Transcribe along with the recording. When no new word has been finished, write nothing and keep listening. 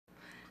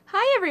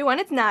Hi everyone,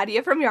 it's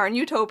Nadia from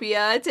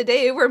YARNutopia.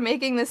 Today we're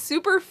making this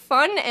super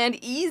fun and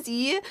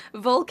easy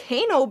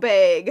volcano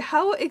bag.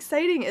 How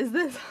exciting is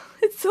this?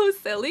 It's so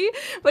silly,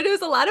 but it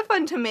was a lot of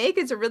fun to make.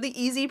 It's a really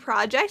easy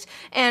project,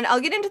 and I'll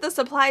get into the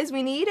supplies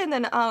we need and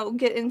then I'll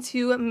get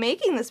into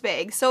making this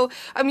bag. So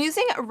I'm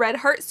using Red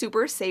Heart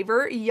Super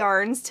Saver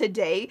yarns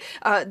today.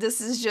 This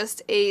is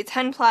just a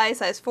 10 ply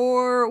size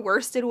 4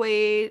 worsted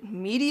weight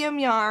medium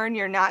yarn.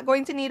 You're not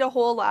going to need a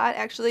whole lot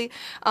actually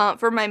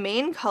for my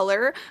main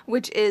color,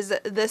 which is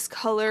this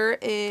color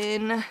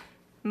in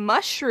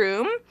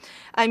Mushroom.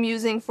 I'm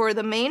using for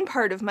the main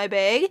part of my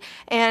bag,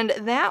 and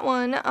that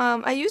one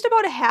I used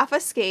about a half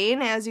a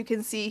skein, as you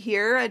can see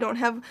here. I don't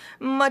have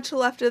much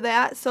left of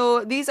that.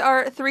 So these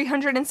are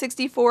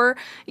 364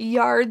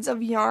 yards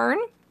of yarn.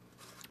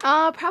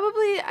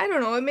 Probably, I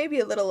don't know, maybe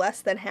a little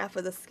less than half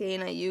of the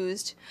skein I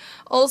used.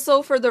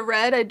 Also for the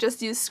red, I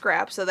just used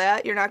scraps of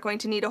that. You're not going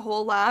to need a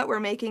whole lot. We're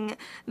making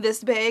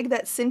this bag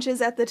that cinches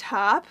at the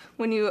top.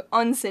 When you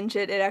uncinch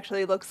it, it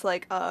actually looks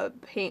like a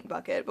paint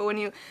bucket. But when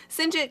you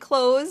cinch it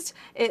closed,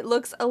 it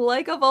looks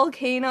like a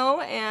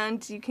volcano,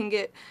 and you can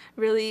get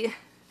really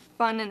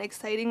fun and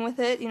exciting with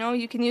it. You know,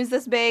 you can use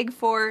this bag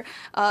for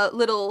a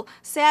little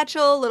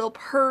satchel, little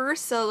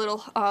purse, a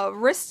little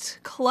wrist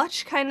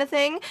clutch kind of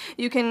thing.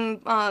 You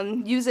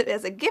can use it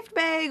as a gift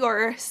bag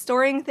or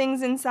storing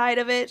things inside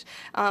of it.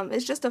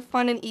 It's just a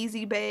fun and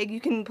easy bag. You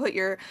can put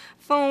your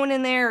phone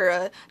in there or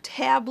a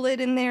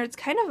tablet in there. It's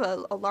kind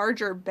of a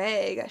larger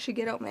bag. I should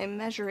get out my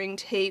measuring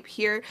tape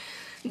here.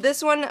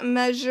 This one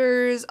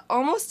measures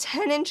almost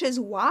 10 inches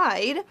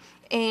wide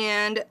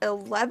and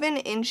 11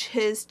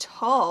 inches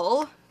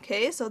tall.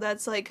 Okay, so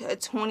that's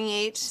like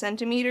 28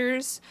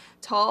 centimeters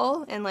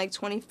tall and like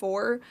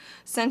 24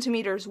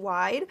 centimeters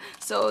wide.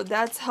 So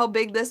that's how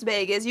big this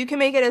bag is. You can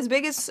make it as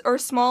big as or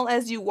small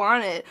as you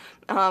want it.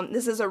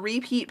 This is a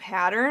repeat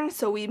pattern,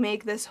 so we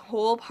make this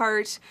whole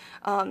part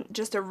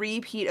just a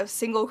repeat of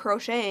single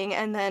crocheting,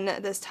 and then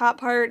this top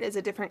part is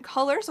a different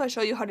color, so I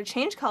show you how to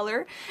change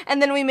color,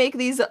 and then we make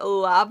these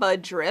lava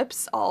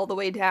drips all the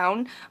way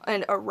down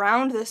and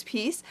around this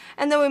piece,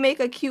 and then we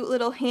make a cute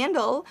little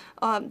handle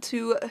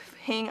to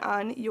hang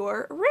on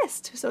your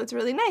wrist, so it's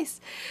really nice.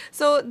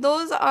 So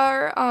those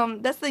are,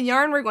 that's the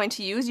yarn we're going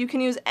to use. You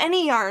can use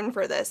any yarn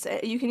for this.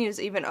 You can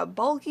use even a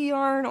bulky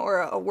yarn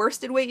or a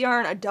worsted weight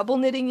yarn, a double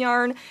knitting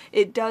yarn.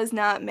 It does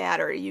not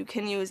matter. You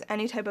can use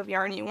any type of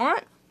yarn you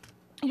want.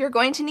 You're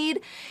going to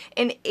need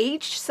an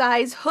H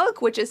size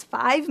hook, which is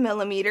 5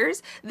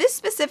 millimeters. This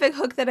specific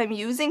hook that I'm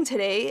using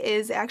today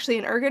is actually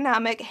an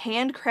ergonomic,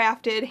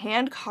 handcrafted,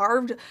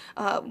 hand-carved,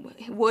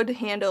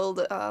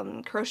 wood-handled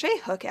crochet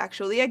hook,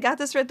 actually. I got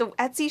this at the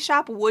Etsy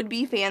shop, Would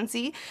Be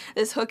Fancy.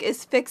 This hook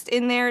is fixed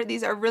in there.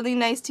 These are really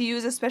nice to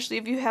use, especially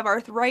if you have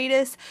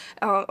arthritis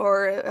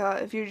or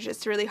if you're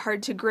just really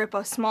hard to grip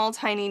a small,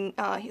 tiny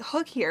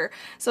hook here.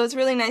 So it's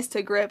really nice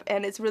to grip,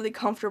 and it's really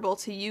comfortable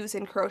to use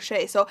in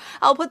crochet. So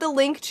I'll put the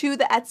link to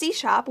the Etsy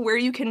shop where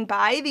you can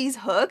buy these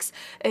hooks.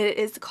 It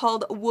is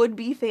called Would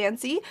Be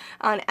Fancy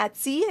on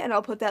Etsy, and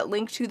I'll put that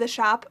link to the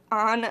shop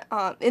on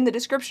in the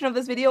description of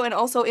this video, and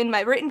also in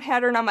my written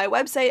pattern on my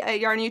website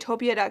at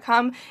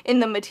YARNutopia.com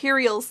in the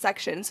materials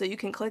section, so you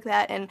can click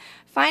that and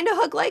find a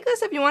hook like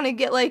this if you want to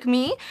get like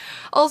me.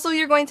 Also,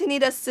 you're going to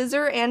need a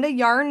scissor and a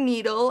yarn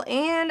needle,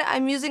 and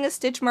I'm using a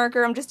stitch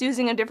marker. I'm just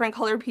using a different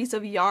color piece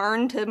of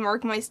yarn to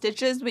mark my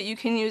stitches, but you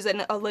can use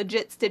a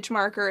legit stitch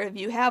marker if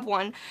you have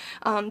one.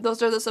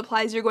 Those are the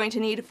supplies you're going to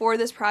need for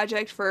this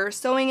project, for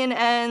sewing in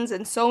ends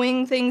and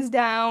sewing things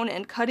down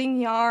and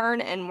cutting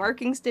yarn and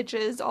marking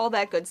stitches, all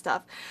that good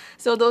stuff.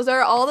 So those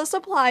are all the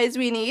supplies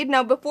we need.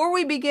 Now before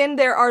we begin,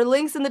 there are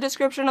links in the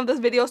description of this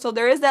video, so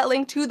there is that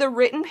link to the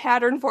written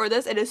pattern for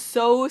this. It is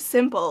so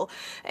simple,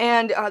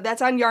 and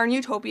that's on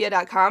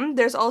YARNutopia.com.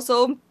 There's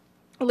also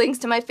links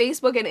to my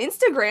Facebook and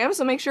Instagram,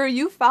 so make sure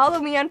you follow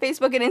me on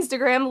Facebook and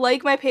Instagram,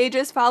 like my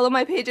pages, follow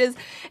my pages,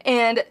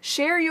 and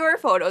share your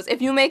photos.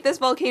 If you make this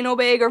volcano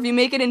bag, or if you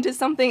make it into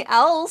something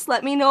else,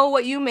 let me know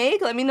what you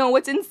make, let me know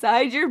what's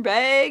inside your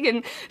bag,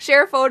 and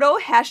share a photo,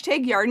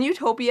 hashtag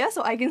YARNutopia,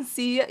 so I can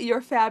see your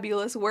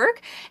fabulous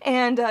work.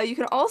 And you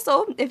can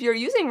also, if you're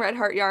using Red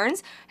Heart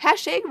yarns,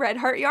 hashtag Red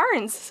Heart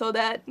yarns, so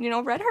that, you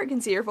know, Red Heart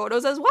can see your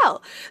photos as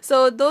well.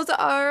 So those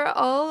are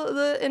all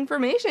the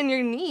information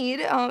you need.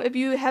 If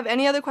you have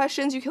any other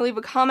questions, you can leave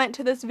a comment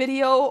to this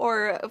video,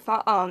 or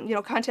you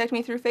know, contact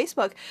me through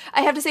Facebook.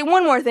 I have to say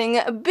one more thing.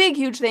 A big,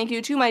 huge thank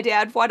you to my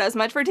dad, Fuad,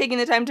 Azmat, for taking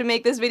the time to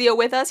make this video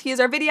with us. He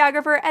is our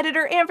videographer,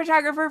 editor, and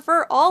photographer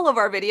for all of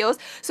our videos,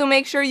 so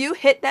make sure you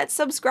hit that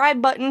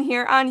subscribe button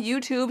here on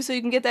YouTube so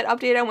you can get that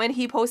update on when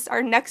he posts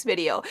our next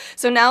video.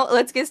 So now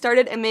let's get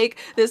started and make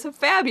this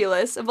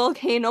fabulous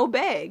volcano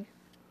bag.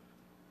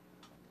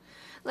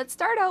 Let's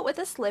start out with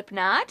a slip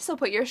knot. So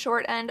put your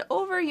short end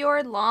over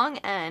your long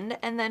end,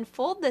 and then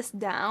fold this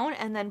down,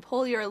 and then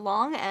pull your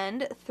long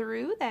end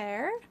through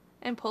there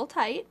and pull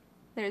tight.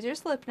 There's your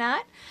slip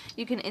knot.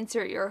 You can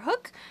insert your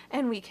hook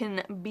and we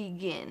can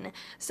begin.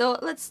 So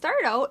let's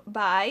start out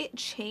by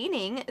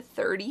chaining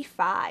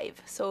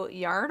 35. So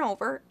yarn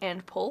over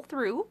and pull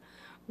through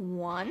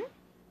 1,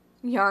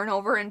 yarn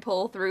over and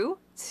pull through,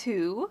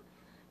 2,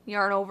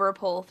 yarn over,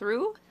 pull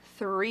through,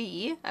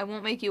 3. I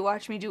won't make you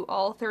watch me do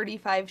all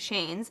 35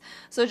 chains,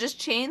 so just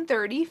chain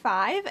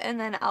 35 and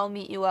then I'll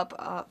meet you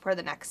up for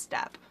the next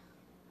step.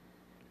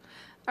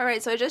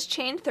 Alright, so I just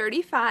chained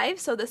 35,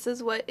 so this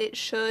is what it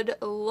should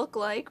look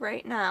like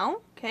right now,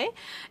 okay?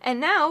 And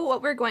now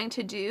what we're going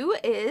to do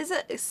is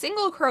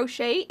single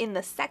crochet in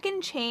the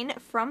second chain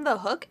from the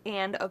hook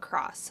and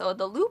across. So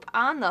the loop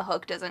on the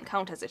hook doesn't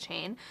count as a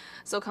chain,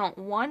 so count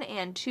 1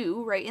 and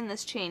 2 right in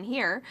this chain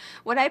here.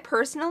 What I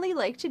personally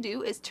like to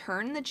do is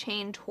turn the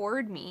chain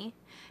toward me,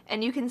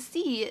 and you can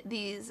see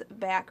these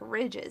back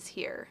ridges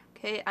here.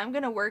 Okay, I'm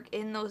going to work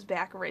in those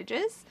back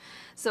ridges.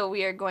 So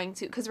we are going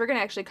to, because we're going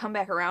to actually come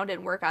back around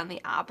and work on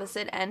the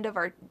opposite end of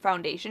our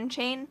foundation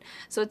chain.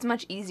 So it's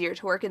much easier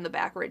to work in the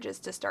back ridges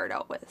to start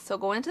out with. So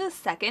go into the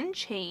second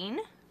chain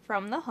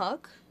from the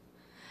hook,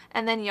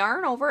 and then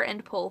yarn over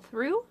and pull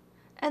through,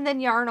 and then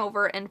yarn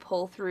over and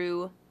pull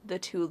through the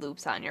 2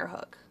 loops on your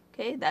hook.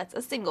 Okay, that's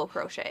a single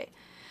crochet.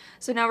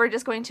 So now we're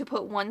just going to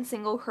put 1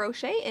 single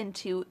crochet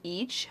into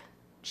each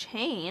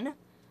chain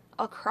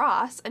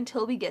across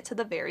until we get to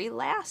the very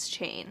last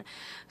chain.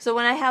 So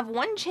when I have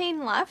 1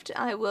 chain left,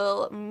 I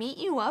will meet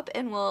you up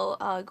and we'll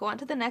go on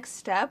to the next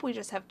step. We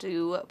just have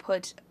to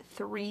put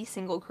 3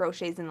 single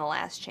crochets in the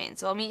last chain.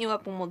 So I'll meet you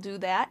up and we'll do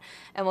that,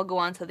 and we'll go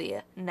on to the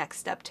next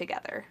step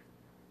together.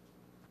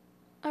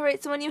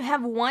 Alright, so when you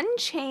have 1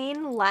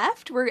 chain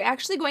left, we're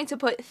actually going to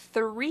put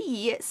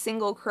 3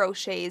 single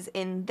crochets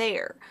in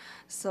there.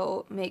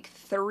 So make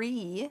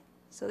 3,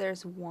 so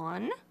there's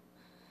 1,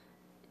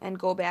 and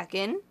go back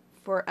in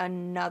for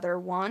another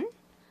 1,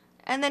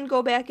 and then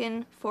go back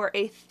in for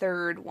a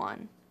 3rd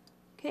one.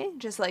 Okay,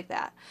 just like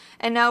that.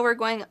 And now we're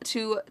going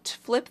to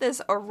flip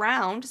this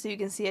around, so you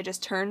can see I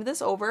just turned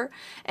this over,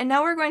 and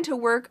now we're going to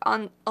work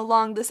on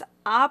along this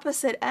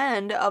opposite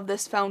end of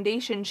this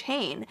foundation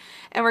chain,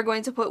 and we're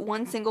going to put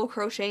 1 single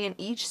crochet in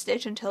each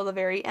stitch until the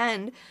very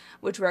end,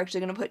 which we're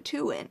actually going to put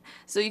 2 in.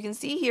 So you can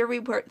see here we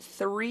put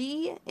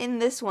 3 in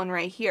this one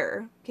right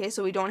here. Okay,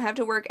 so we don't have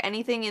to work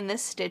anything in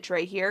this stitch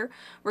right here.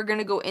 We're going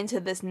to go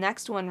into this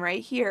next one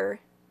right here,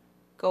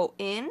 go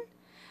in.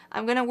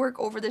 I'm going to work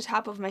over the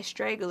top of my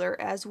straggler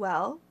as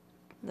well,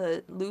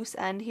 the loose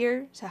end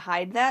here, to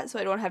hide that so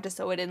I don't have to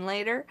sew it in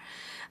later.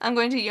 I'm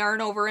going to yarn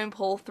over and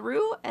pull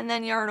through, and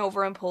then yarn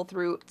over and pull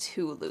through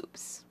 2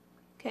 loops.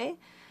 Okay,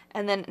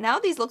 and then now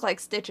these look like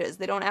stitches.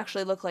 They don't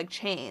actually look like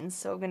chains,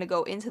 so I'm going to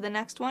go into the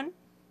next one,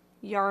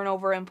 yarn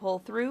over and pull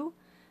through,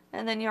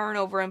 and then yarn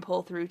over and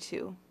pull through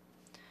 2.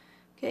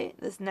 Okay,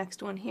 this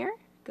next one here,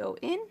 go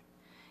in,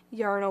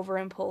 yarn over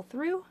and pull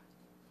through,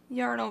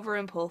 yarn over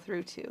and pull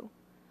through 2.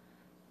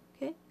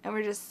 Okay, and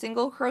we're just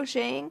single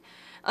crocheting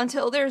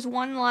until there's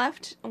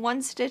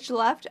 1 stitch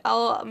left.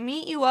 I'll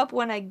meet you up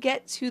when I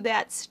get to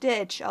that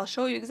stitch. I'll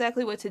show you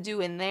exactly what to do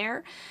in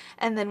there,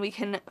 and then we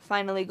can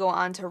finally go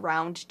on to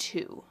round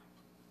 2.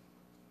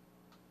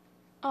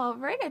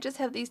 Alright, I just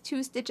have these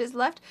 2 stitches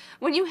left.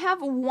 When you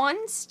have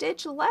 1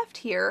 stitch left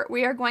here,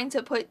 we are going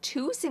to put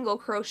 2 single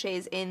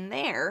crochets in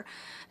there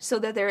so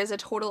that there is a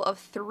total of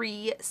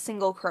 3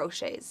 single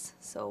crochets.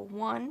 So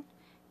 1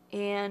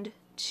 and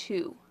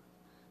 2.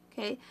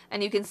 Okay,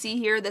 and you can see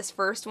here this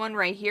first one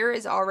right here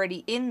is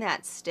already in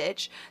that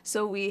stitch,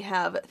 so we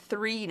have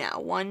 3 now,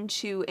 1,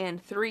 2,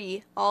 and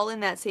 3 all in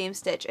that same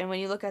stitch. And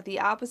when you look at the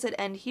opposite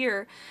end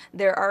here,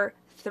 there are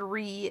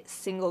 3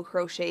 single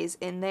crochets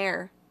in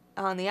there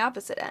on the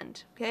opposite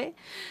end. Okay,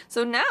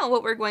 so now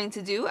what we're going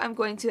to do, I'm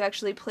going to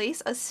actually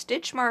place a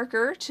stitch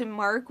marker to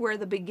mark where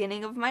the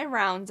beginning of my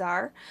rounds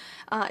are.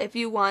 If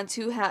you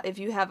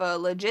have a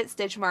legit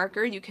stitch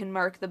marker, you can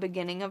mark the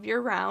beginning of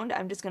your round.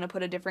 I'm just going to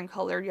put a different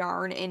color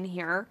yarn in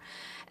here.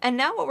 And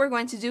now what we're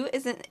going to do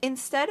is,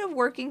 instead of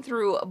working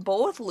through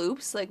both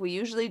loops like we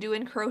usually do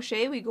in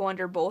crochet, we go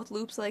under both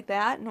loops like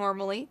that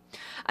normally,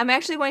 I'm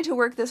actually going to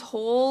work this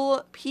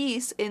whole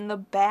piece in the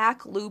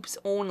back loops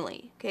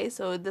only. Okay,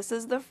 so this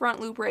is the front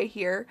loop right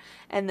here,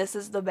 and this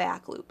is the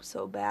back loop.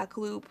 So back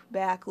loop,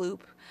 back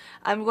loop.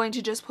 I'm going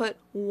to just put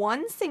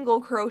 1 single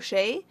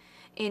crochet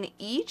in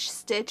each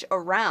stitch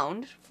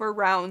around for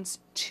rounds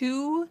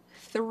 2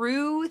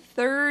 through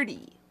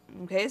 30.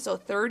 Okay, so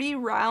 30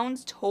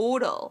 rounds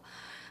total.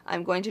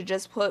 I'm going to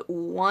just put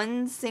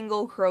 1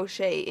 single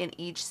crochet in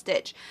each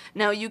stitch.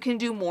 Now you can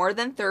do more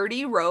than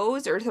 30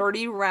 rows or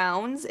 30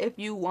 rounds if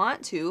you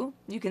want to.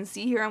 You can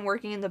see here I'm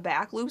working in the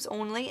back loops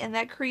only, and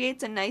that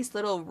creates a nice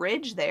little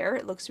ridge there.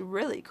 It looks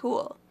really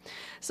cool.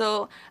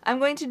 So I'm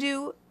going to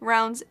do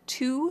rounds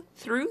 2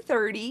 through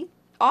 30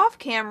 off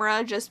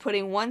camera, just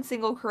putting 1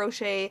 single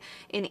crochet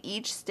in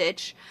each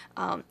stitch,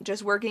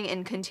 just working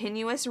in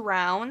continuous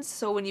rounds.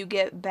 So when you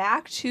get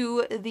back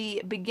to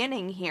the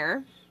beginning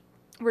here,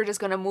 we're just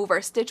going to move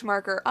our stitch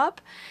marker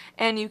up,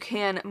 and you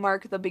can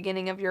mark the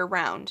beginning of your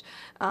round.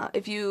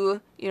 If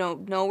you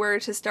know where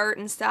to start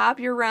and stop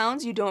your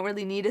rounds, you don't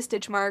really need a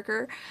stitch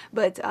marker,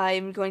 but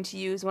I'm going to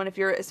use one.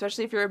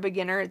 Especially if you're a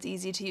beginner, it's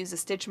easy to use a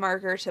stitch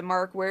marker to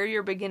mark where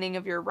your beginning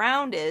of your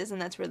round is,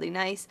 and that's really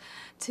nice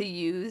to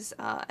use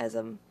as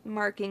a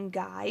marking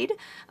guide.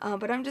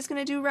 But I'm just going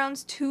to do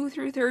rounds 2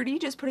 through 30,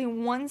 just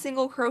putting one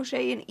single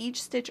crochet in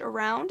each stitch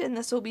around, and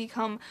this will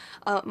become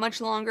much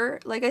longer.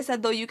 Like I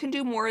said, though, you can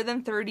do more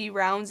than 30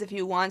 rounds if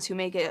you want to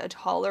make it a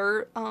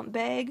taller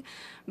bag,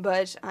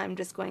 but I'm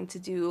just going to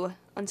do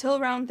until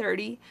round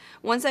 30.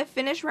 Once I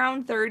finish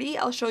round 30,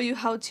 I'll show you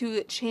how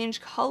to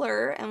change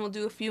color, and we'll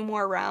do a few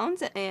more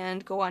rounds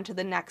and go on to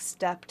the next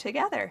step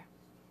together.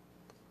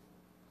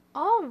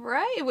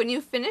 Alright, when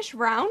you finish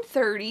round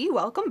 30,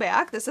 welcome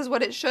back. This is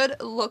what it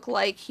should look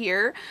like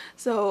here.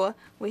 So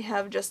we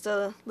have just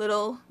a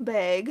little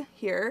bag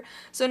here.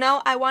 So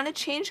now I want to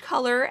change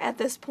color at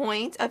this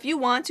point. If you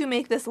want to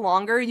make this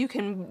longer, you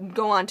can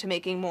go on to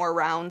making more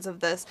rounds of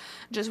this,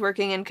 just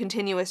working in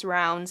continuous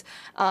rounds,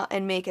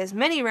 and make as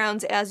many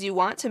rounds as you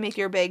want to make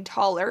your bag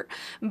taller.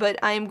 But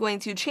I'm going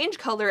to change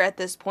color at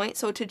this point.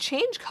 So to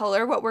change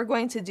color, what we're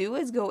going to do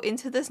is go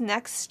into this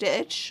next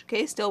stitch,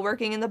 okay, still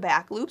working in the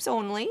back loops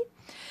only.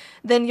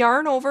 Then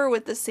yarn over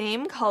with the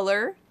same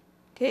color,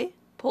 okay,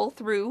 pull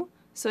through.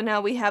 So now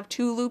we have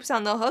 2 loops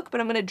on the hook,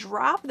 but I'm going to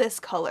drop this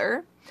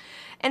color,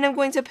 and I'm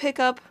going to pick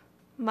up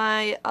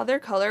my other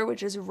color,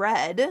 which is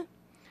red,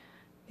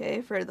 okay,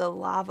 for the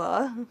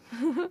lava,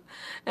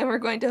 and we're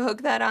going to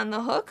hook that on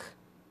the hook,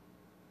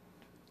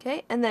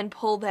 okay, and then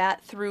pull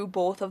that through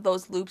both of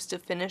those loops to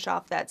finish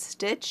off that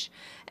stitch,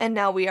 and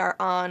now we are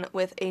on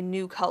with a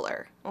new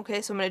color.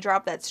 Okay, so I'm going to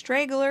drop that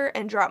straggler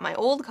and drop my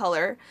old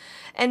color,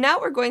 and now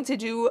we're going to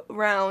do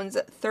rounds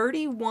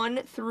 31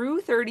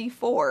 through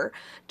 34,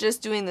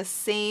 just doing the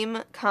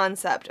same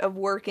concept of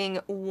working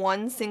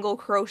one single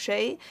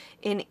crochet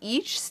in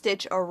each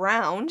stitch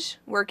around,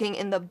 working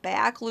in the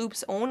back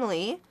loops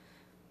only.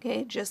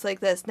 Okay, just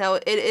like this. Now,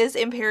 it is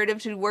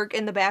imperative to work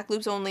in the back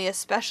loops only,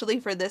 especially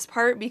for this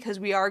part, because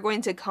we are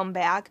going to come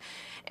back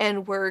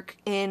and work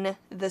in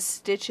the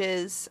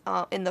stitches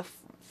in the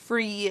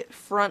free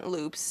front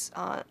loops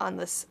on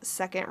this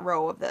second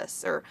row of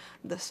this, or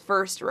this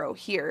first row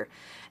here.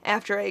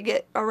 After I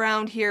get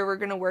around here, we're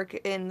going to work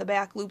in the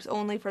back loops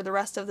only for the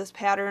rest of this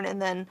pattern,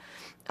 and then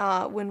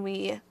when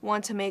we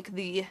want to make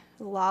the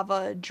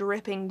lava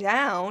dripping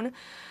down,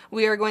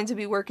 we are going to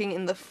be working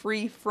in the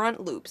free front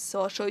loops.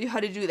 So I'll show you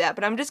how to do that,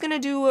 but I'm just going to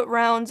do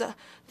rounds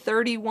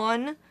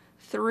 31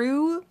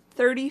 through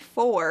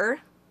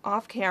 34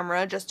 off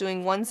camera, just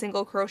doing one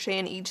single crochet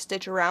in each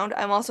stitch around.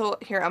 I'm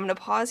going to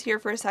pause here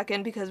for a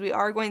second because we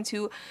are going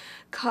to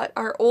cut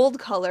our old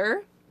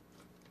color,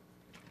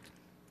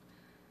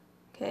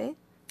 okay,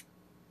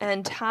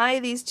 and tie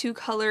these 2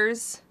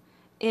 colors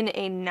in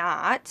a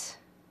knot.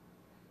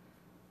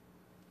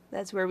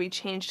 That's where we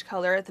changed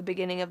color at the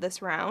beginning of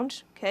this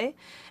round, okay?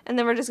 And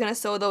then we're just going to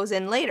sew those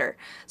in later.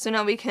 So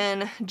now we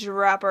can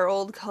drop our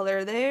old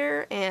color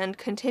there and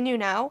continue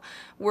now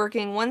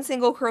working one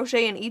single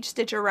crochet in each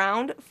stitch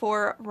around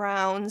for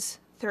rounds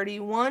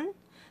 31,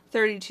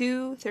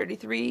 32,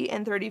 33,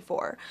 and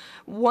 34.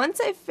 Once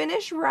I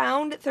finish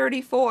round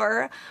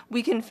 34,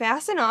 we can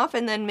fasten off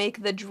and then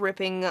make the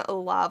dripping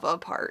lava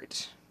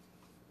part.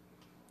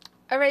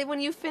 Alright, when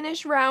you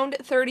finish round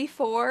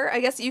 34, I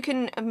guess you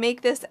can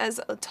make this as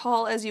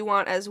tall as you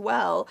want as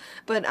well,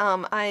 but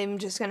I'm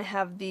just going to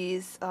have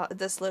these,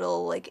 this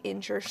little like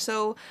inch or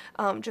so,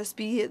 just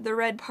be the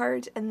red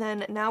part, and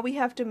then now we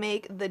have to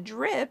make the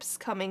drips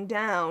coming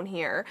down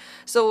here.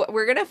 So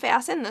we're going to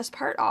fasten this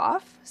part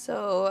off,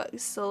 so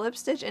slip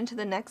stitch into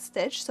the next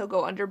stitch, so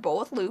go under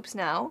both loops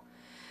now,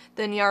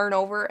 then yarn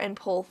over and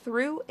pull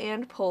through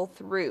and pull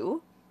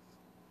through.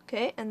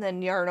 Okay, and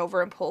then yarn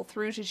over and pull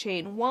through to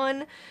chain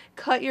 1,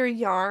 cut your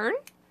yarn,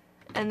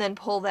 and then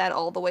pull that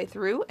all the way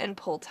through and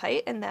pull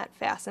tight, and that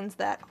fastens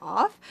that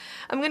off.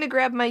 I'm going to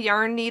grab my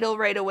yarn needle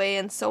right away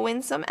and sew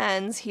in some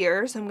ends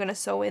here. So I'm going to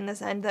sew in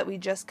this end that we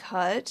just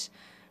cut.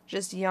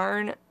 Just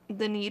yarn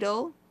the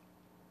needle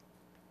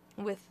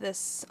with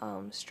this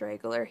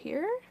straggler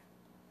here.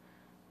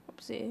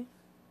 Oopsie.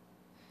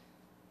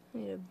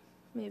 Need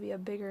maybe a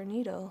bigger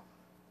needle.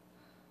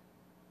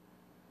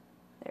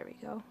 There we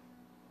go.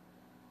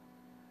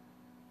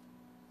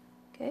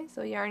 Okay,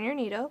 so yarn your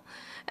needle,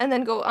 and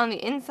then go on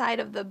the inside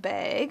of the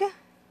bag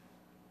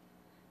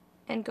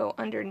and go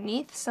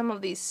underneath some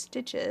of these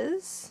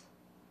stitches.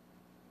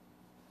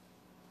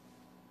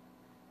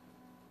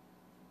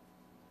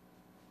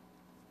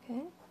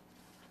 Okay,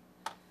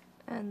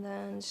 and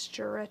then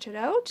stretch it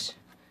out,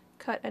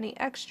 cut any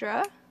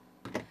extra,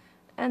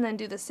 and then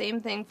do the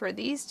same thing for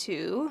these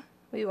 2.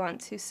 We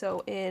want to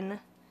sew in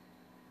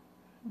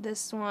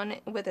this one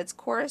with its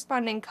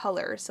corresponding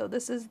color. So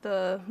this is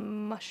the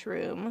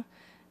mushroom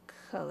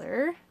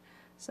color,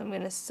 so I'm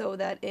going to sew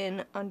that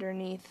in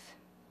underneath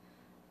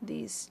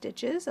these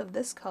stitches of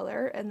this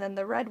color, and then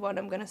the red one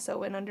I'm going to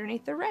sew in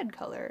underneath the red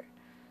color.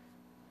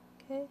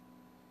 Okay.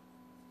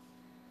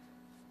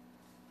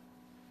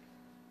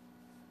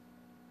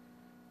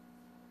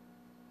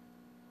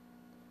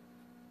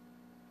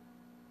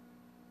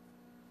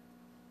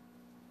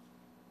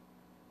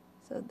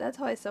 So that's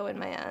how I sew in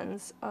my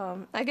ends.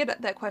 I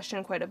get that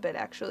question quite a bit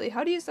actually.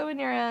 How do you sew in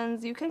your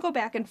ends? You can go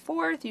back and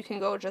forth, you can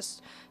go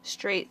just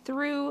straight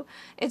through.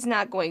 It's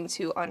not going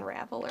to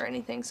unravel or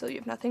anything, so you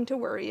have nothing to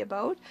worry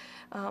about.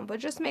 But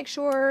just make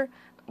sure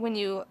when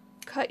you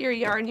cut your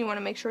yarn, you want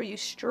to make sure you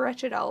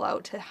stretch it all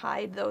out to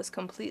hide those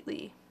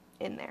completely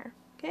in there.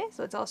 Okay,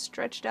 so it's all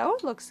stretched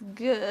out, looks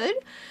good.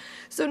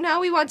 So now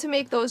we want to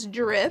make those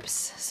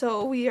drips,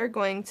 so we are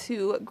going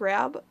to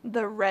grab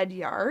the red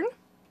yarn,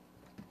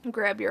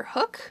 grab your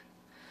hook,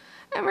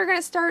 and we're going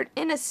to start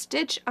in a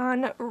stitch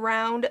on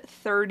round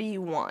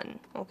 31.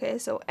 Okay,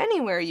 so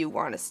anywhere you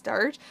want to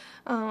start.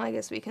 I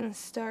guess we can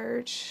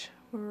start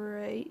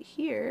right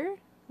here,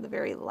 the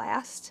very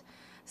last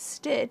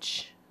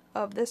stitch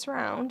of this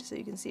round. So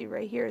you can see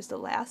right here is the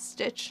last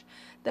stitch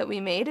that we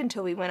made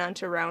until we went on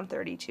to round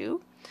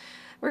 32.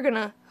 We're going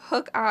to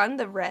hook on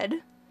the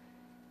red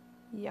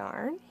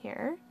yarn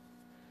here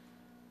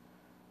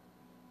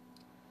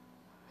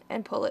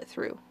and pull it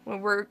through.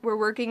 We're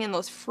working in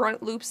those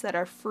front loops that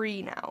are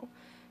free now.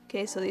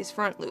 Okay, so these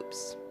front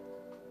loops.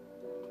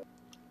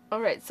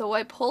 Alright, so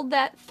I pulled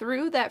that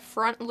through that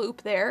front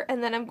loop there,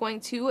 and then I'm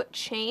going to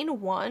chain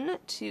one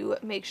to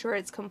make sure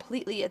it's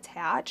completely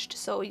attached.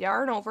 So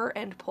yarn over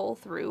and pull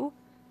through,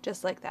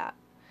 just like that.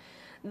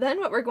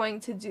 Then what we're going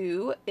to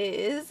do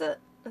is,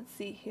 let's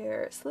see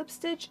here, slip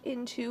stitch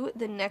into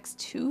the next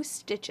 2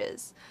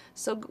 stitches.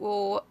 So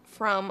go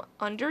from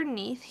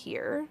underneath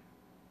here.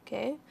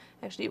 Okay,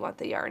 actually you want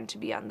the yarn to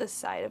be on this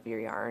side of your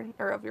yarn,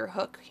 or of your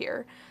hook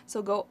here.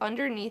 So go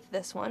underneath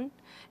this one,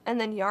 and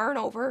then yarn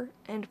over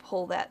and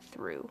pull that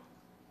through,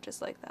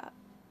 just like that.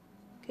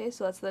 Okay,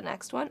 so that's the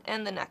next one,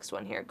 and the next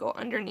one here. Go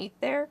underneath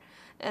there,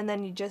 and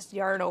then you just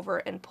yarn over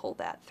and pull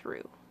that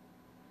through.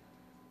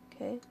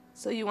 Okay,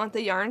 so you want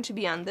the yarn to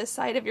be on this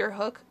side of your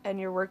hook,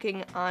 and you're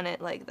working on it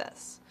like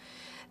this.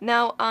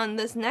 Now on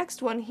this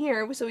next one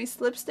here, so we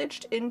slip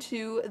stitched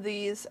into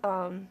these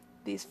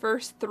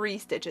first 3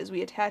 stitches.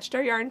 We attached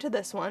our yarn to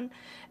this one,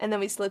 and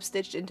then we slip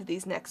stitched into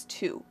these next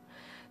 2.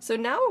 So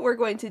now what we're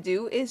going to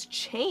do is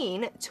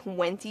chain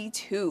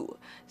 22.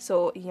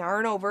 So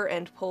yarn over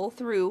and pull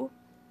through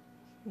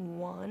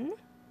 1,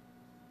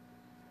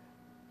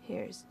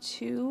 here's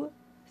 2,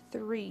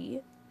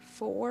 3,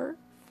 4,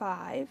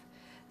 5,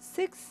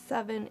 6,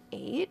 7,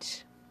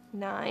 8,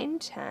 9,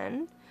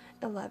 10,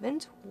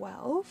 11,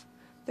 12,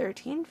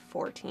 13,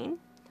 14,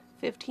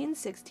 15,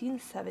 16,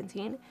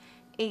 17,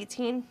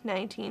 18,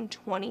 19,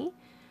 20,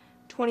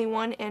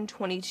 21, and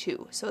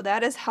 22. So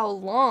that is how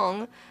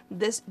long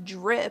this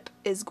drip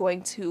is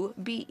going to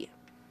be.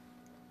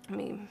 Let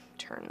me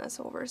turn this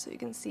over so you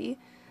can see.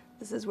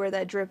 This is where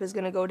that drip is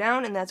going to go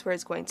down, and that's where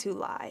it's going to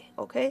lie.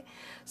 Okay,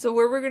 so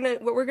what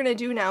we're gonna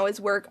do now is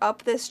work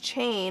up this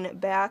chain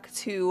back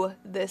to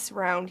this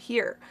round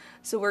here.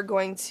 So we're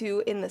going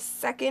to, in the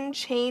second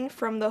chain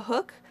from the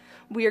hook,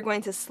 we are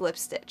going to slip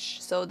stitch.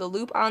 So the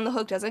loop on the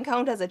hook doesn't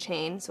count as a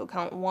chain, so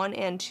count 1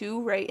 and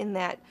 2 right in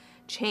that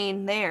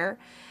chain there.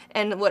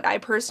 And what I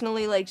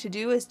personally like to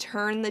do is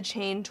turn the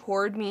chain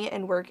toward me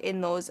and work in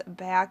those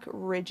back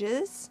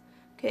ridges.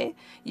 Okay,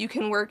 you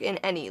can work in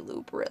any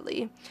loop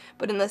really,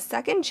 but in the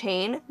second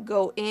chain,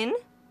 go in,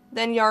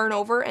 then yarn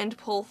over and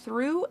pull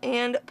through,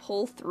 and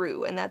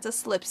that's a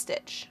slip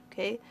stitch.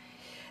 Okay,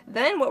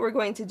 then what we're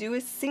going to do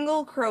is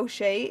single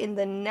crochet in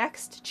the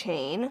next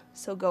chain.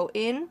 So go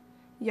in,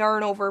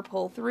 yarn over,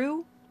 pull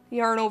through,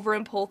 yarn over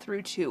and pull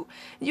through 2.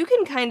 You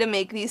can kind of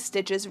make these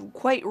stitches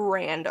quite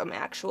random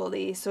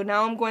actually. So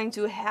now I'm going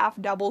to half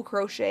double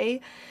crochet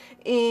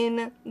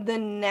in the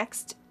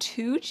next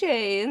 2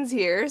 chains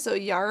here. So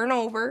yarn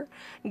over,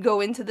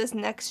 go into this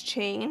next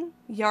chain,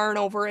 yarn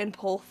over and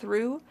pull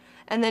through,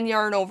 and then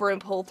yarn over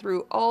and pull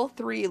through all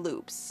 3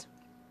 loops.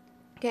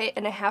 Okay,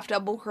 and a half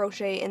double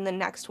crochet in the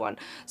next one.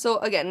 So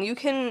again, you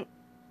can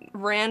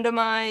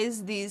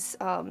randomize these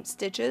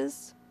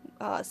stitches,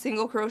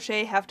 single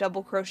crochet, half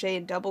double crochet,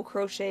 and double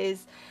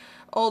crochets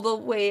all the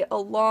way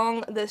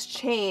along this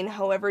chain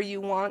however you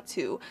want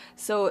to.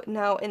 So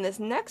now in this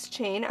next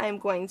chain I'm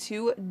going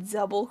to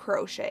double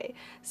crochet.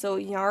 So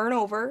yarn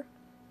over,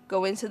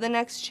 go into the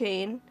next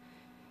chain,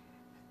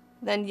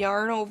 then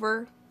yarn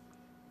over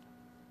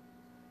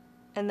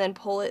and then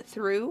pull it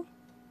through,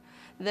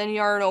 then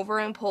yarn over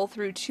and pull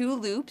through 2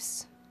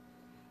 loops,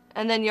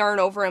 and then yarn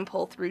over and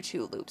pull through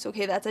 2 loops.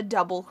 Okay, that's a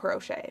double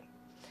crochet.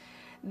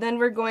 Then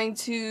we're going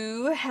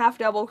to half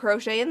double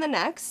crochet in the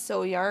next,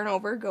 so yarn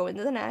over, go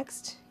into the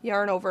next,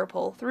 yarn over,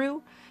 pull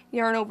through,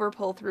 yarn over,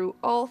 pull through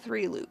all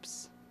 3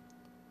 loops.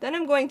 Then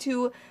I'm going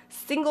to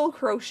single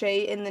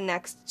crochet in the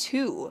next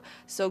 2,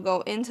 so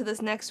go into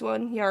this next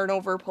one, yarn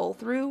over, pull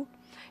through,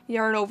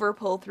 yarn over,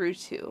 pull through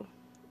 2,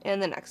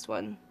 and the next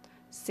one,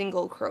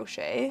 single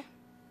crochet.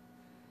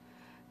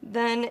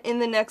 Then in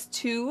the next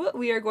 2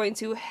 we are going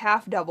to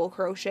half double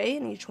crochet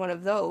in each one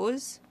of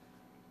those.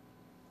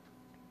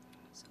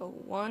 So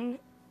 1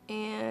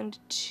 and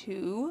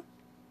 2,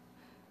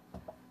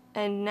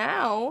 and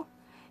now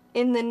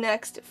In the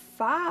next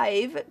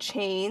 5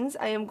 chains,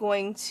 I am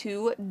going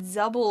to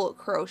double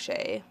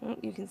crochet.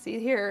 You can see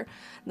here,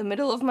 the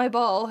middle of my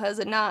ball has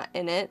a knot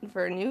in it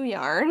for new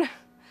yarn.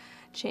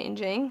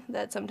 Changing,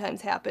 that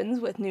sometimes happens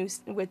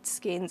with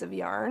skeins of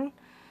yarn.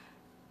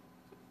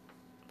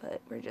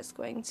 But we're just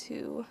going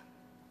to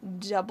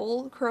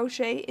double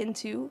crochet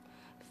into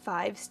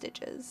 5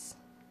 stitches.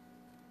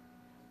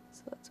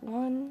 So that's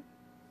 1,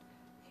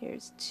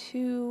 here's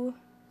 2,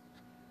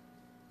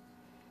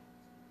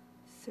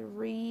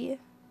 3,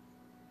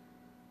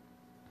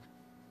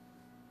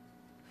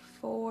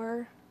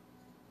 4,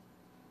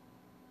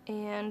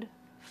 and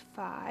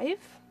 5.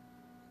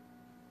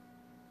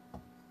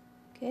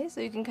 Okay, so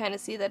you can kind of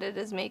see that it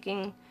is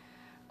making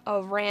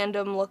a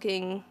random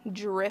looking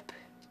drip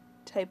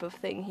type of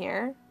thing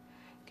here.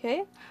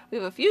 Okay, we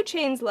have a few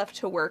chains left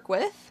to work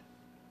with.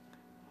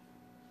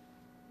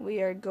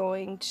 We are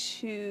going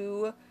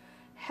to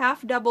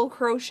half double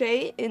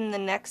crochet in the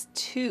next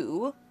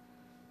 2.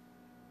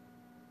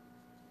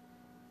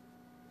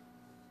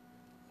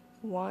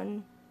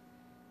 1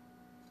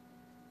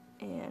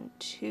 and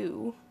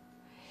 2.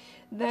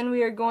 Then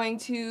we are going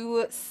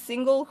to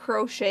single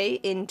crochet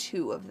in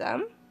 2 of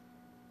them.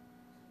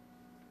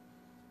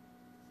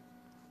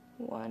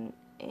 1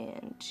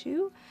 and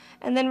 2.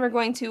 And then we're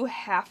going to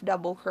half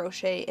double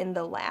crochet in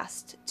the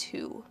last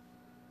 2.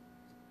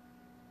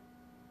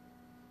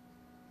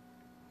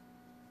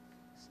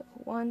 So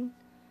 1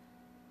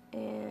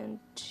 and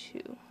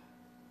 2.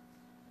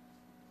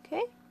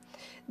 Okay.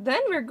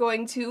 Then we're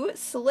going to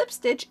slip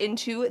stitch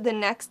into the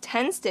next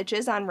 10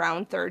 stitches on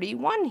round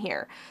 31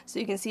 here. So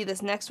you can see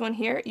this next one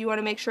here, you want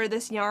to make sure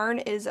this yarn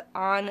is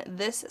on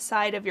this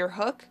side of your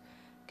hook.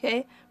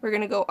 Okay, we're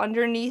going to go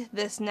underneath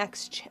this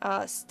next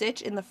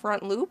stitch in the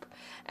front loop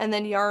and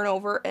then yarn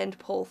over and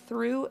pull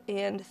through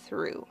and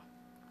through.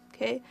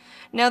 Okay,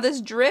 now this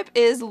drip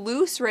is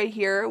loose right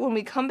here. When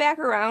we come back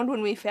around,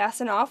 when we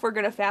fasten off, we're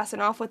going to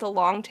fasten off with a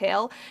long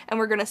tail and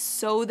we're going to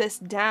sew this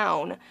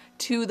down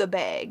to the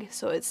bag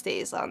so it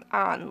stays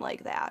on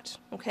like that.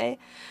 Okay,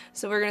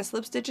 so we're going to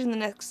slip stitch in the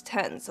next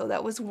 10. So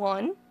that was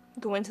 1.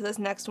 Go into this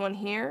next one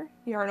here,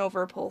 yarn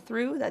over, pull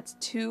through. That's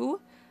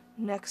 2.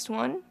 Next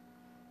one,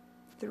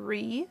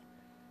 3.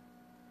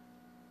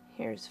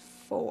 Here's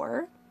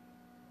 4,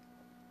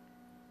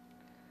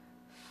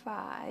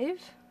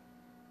 5,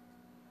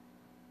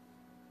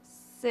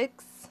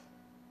 6,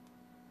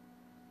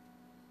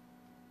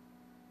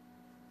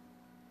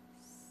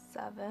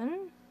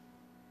 7,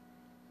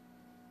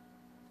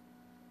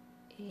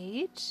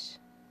 8,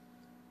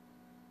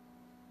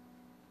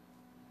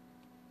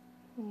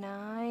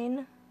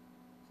 9,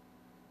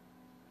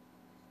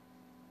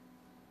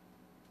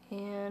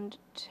 and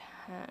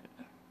 10.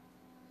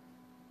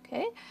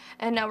 Okay,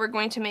 and now we're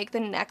going to make the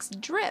next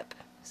drip.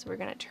 So we're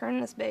going to turn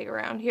this bag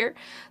around here.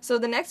 So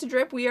the next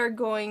drip we are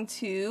going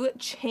to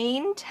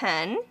chain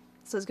 10.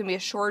 So it's going to be a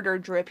shorter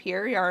drip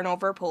here. Yarn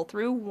over, pull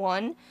through.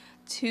 1,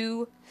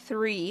 2,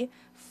 3,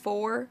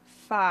 4,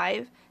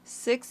 5,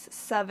 6,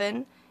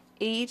 7,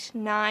 8,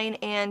 9,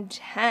 and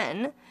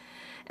 10.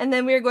 And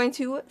then we are going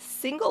to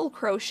single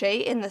crochet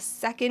in the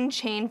second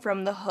chain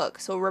from the hook.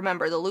 So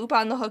remember, the loop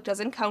on the hook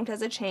doesn't count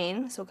as a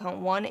chain. So count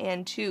 1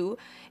 and 2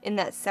 in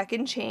that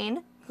second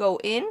chain. Go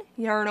in,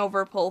 yarn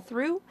over, pull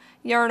through,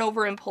 yarn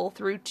over and pull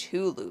through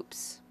 2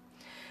 loops.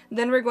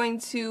 Then we're going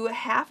to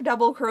half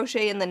double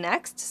crochet in the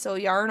next, so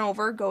yarn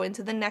over, go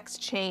into the next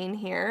chain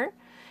here,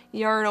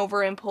 yarn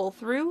over and pull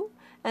through,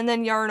 and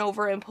then yarn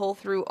over and pull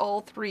through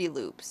all 3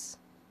 loops.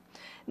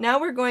 Now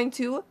we're going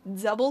to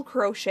double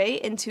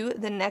crochet into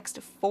the next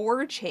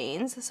 4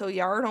 chains, so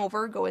yarn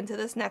over, go into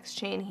this next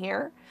chain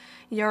here,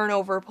 yarn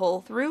over,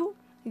 pull through,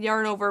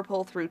 yarn over,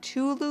 pull through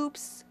 2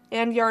 loops,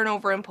 and yarn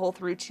over and pull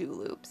through 2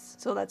 loops.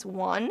 So that's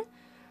 1,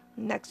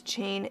 next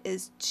chain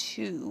is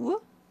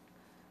 2,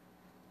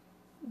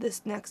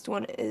 this next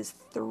one is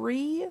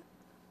 3,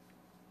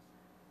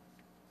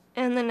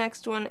 and the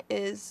next one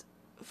is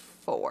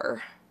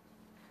 4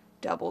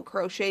 double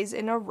crochets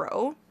in a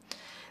row.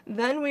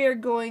 Then we are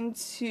going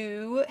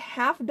to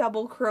half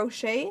double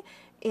crochet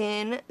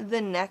in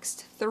the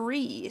next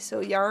 3.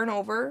 So yarn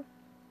over,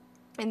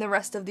 in the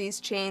rest of these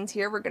chains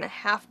here we're going to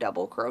half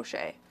double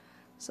crochet.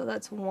 So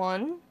that's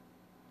 1,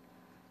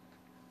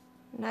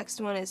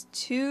 next one is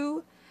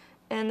 2,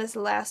 and this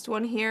last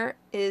one here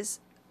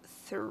is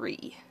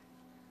 3.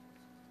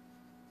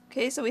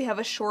 Okay, so we have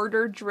a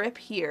shorter drip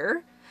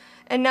here.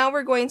 And now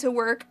we're going to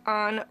work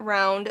on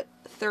round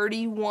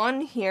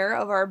 31 here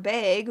of our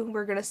bag.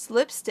 We're going to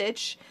slip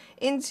stitch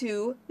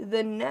into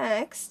the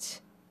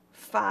next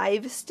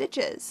 5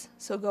 stitches.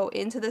 So go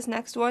into this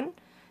next one,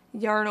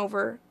 yarn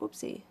over,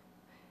 oopsie,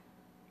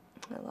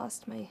 I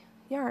lost my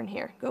yarn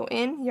here. Go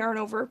in, yarn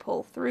over,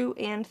 pull through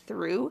and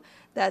through.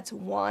 That's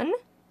 1.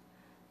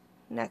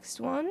 Next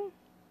one,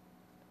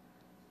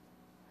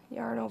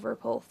 yarn over,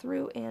 pull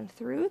through and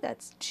through.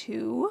 That's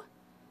 2.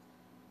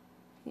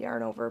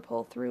 Yarn over,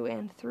 pull through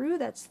and through.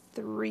 That's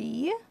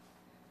 3,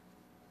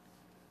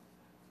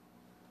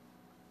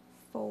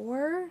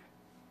 4,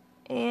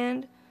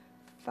 and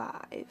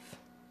 5.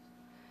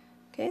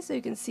 Okay, so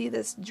you can see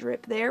this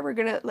drip there. We're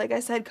gonna, like I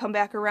said, come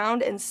back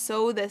around and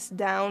sew this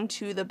down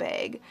to the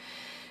bag.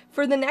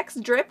 For the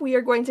next drip, we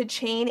are going to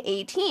chain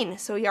 18.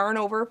 So yarn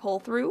over, pull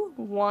through,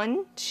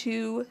 1,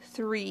 2,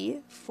 3,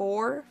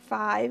 4,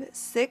 5,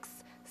 6,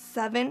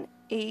 7,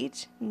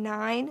 8,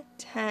 9,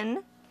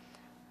 10,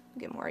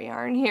 get more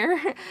yarn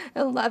here,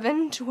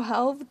 11,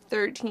 12,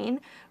 13,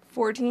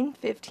 14,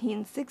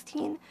 15,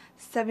 16,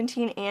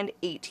 17, and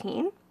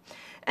 18.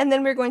 And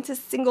then we're going to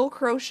single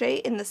crochet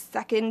in the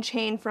second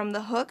chain from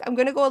the hook. I'm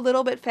going to go a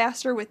little bit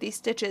faster with these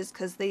stitches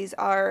because these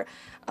are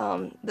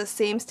the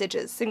same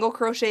stitches. Single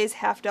crochets,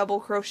 half double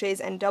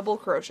crochets, and double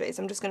crochets.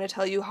 I'm just going to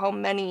tell you how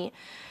many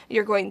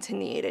you're going to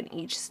need in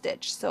each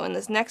stitch. So in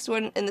this next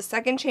one, in the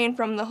second chain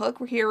from the hook,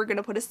 we're going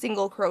to put a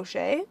single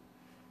crochet.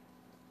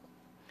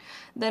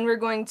 Then we're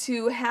going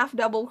to half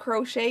double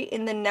crochet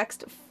in the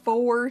next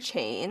 4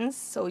 chains.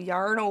 So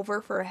yarn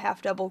over for a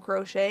half double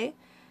crochet.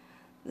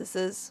 This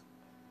is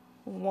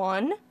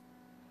 1,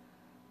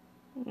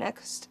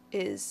 next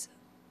is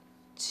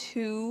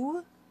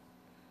 2,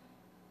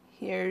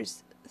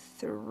 here's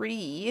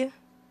 3,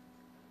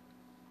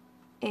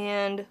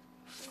 and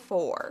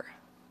 4.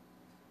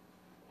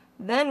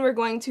 Then we're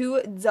going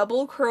to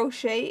double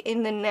crochet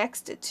in the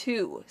next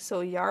 2.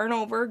 So yarn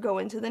over, go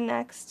into the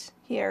next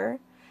here,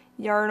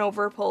 yarn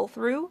over, pull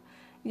through,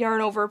 yarn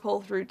over,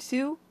 pull through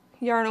 2,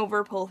 yarn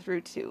over, pull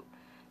through 2.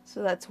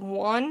 So that's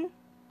 1,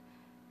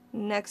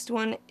 next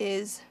one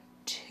is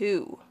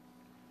 2.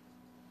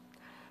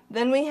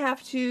 Then we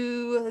have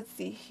to, let's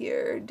see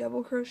here,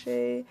 double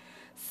crochet,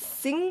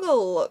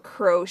 single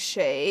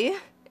crochet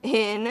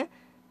in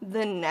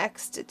the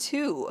next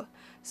 2.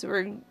 So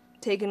we're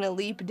taking a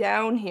leap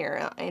down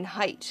here in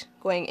height,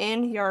 going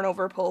in, yarn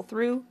over, pull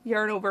through,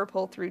 yarn over,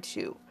 pull through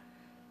 2.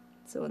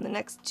 So in the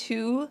next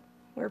 2,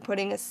 we're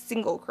putting a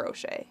single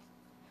crochet,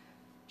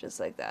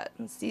 just like that.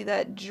 And see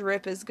that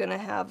drip is going to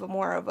have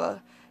more of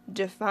a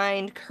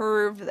defined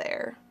curve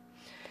there.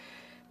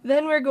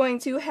 Then we're going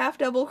to half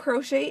double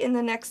crochet in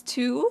the next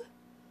 2.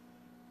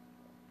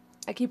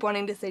 I keep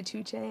wanting to say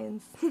 2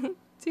 chains.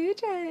 2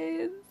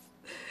 chains.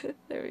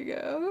 There we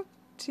go.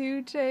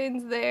 2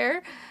 chains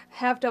there.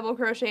 Half double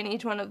crochet in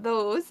each one of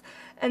those.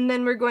 And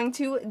then we're going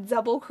to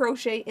double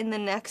crochet in the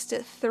next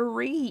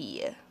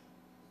 3.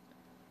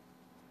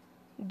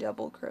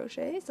 Double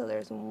crochet. So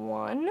there's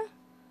 1.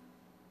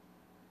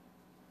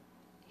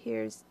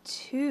 Here's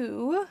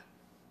 2.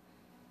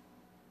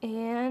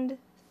 And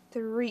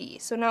 3.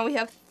 So now we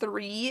have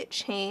 3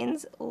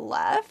 chains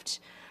left.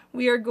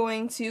 We are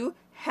going to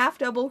half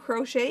double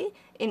crochet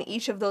in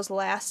each of those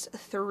last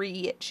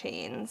 3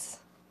 chains.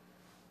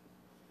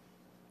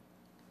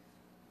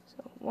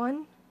 So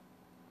 1,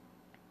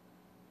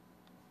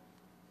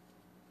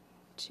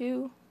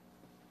 2,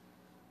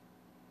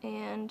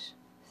 and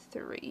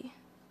 3.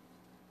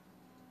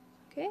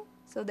 Okay,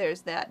 so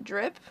there's that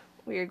drip.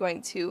 We are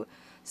going to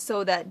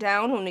sew that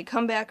down when we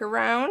come back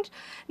around.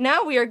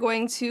 Now we are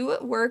going to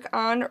work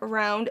on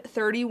round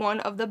 31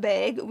 of the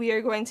bag. We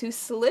are going to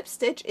slip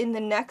stitch in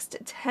the next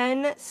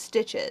 10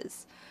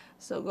 stitches.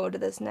 So go to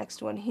this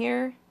next one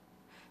here.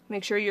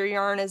 Make sure your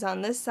yarn is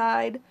on this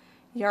side.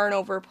 Yarn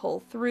over,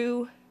 pull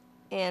through,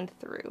 and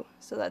through.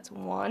 So that's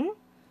 1.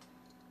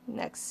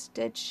 Next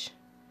stitch,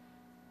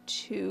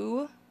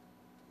 2.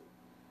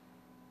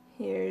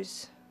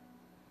 Here's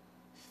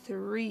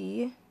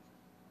 3.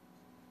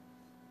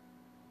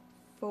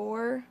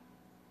 4,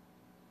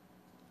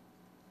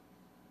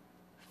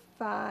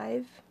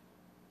 5,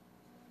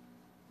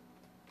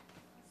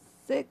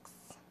 6,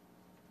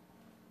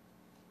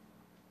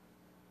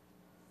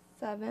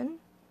 7,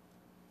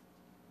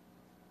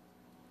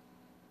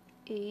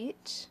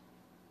 8,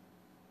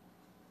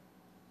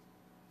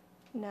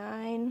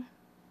 9,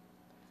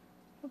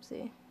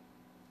 oopsie,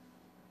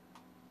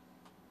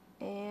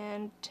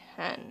 and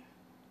 10.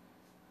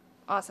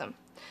 Awesome.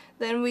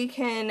 Then we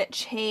can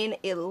chain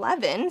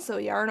 11, so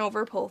yarn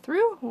over, pull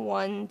through,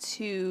 1,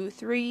 2,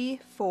 3,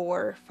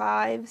 4,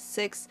 5,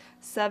 6,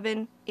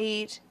 7,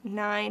 8,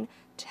 9,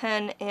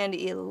 10, and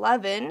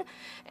 11.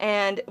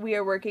 And we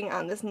are working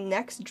on this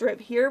next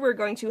drip here. We're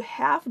going to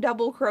half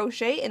double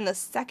crochet in the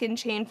second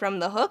chain from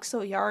the hook,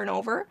 so yarn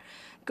over,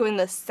 go in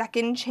the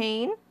second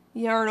chain,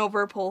 yarn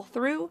over, pull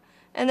through,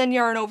 and then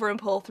yarn over and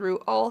pull through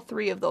all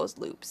 3 of those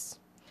loops.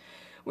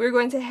 We're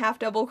going to half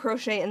double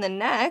crochet in the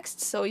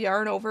next, so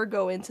yarn over,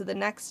 go into the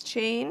next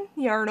chain,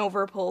 yarn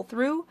over, pull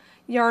through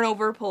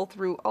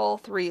all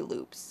 3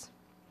 loops.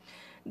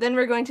 Then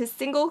we're going to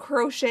single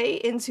crochet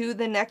into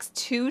the next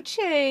 2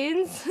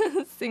 chains,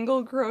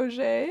 single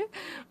crochet,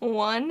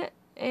 1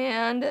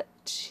 and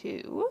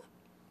 2.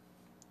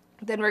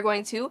 Then we're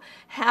going to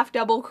half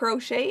double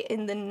crochet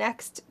in the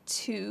next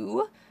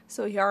 2,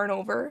 so yarn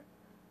over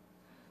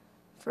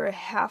for a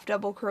half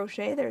double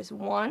crochet, there's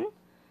 1.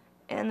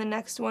 And the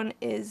next one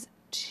is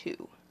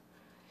 2.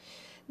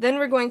 Then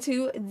we're going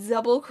to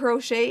double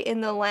crochet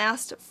in the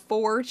last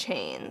 4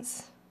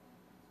 chains.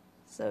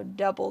 So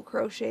double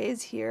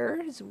crochets,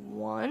 here is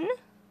 1,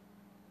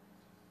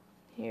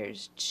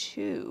 here's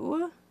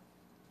 2,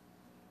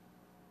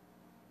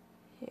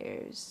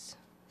 here's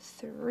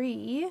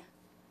 3,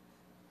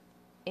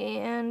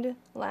 and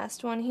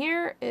last one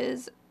here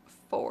is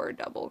 4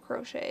 double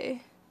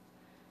crochet.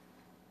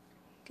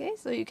 Okay,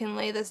 so you can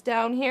lay this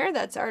down here.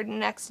 That's our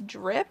next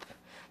drip.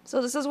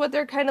 So this is what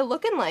they're kind of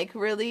looking like,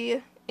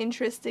 really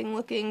interesting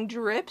looking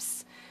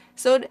drips.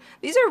 So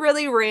these are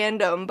really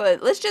random,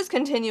 but let's just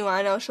continue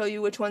on. I'll show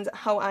you which ones,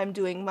 how I'm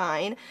doing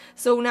mine.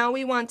 So now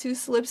we want to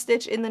slip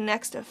stitch in the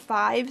next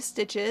 5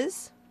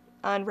 stitches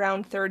on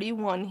round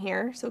 31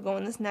 here. So go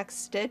in this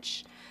next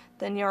stitch,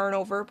 then yarn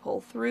over,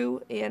 pull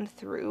through and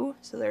through.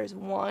 So there's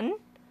 1,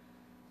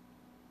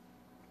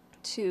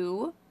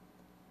 2,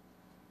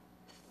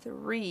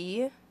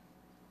 3,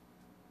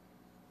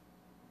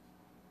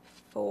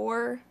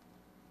 4,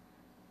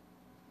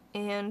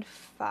 and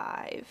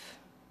 5.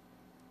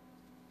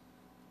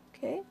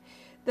 Okay,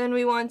 then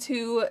we want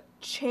to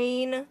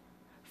chain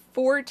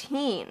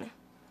 14.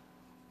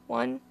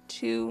 1,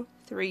 2,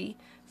 3,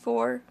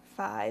 4,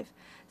 5,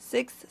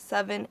 6,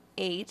 7,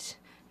 8,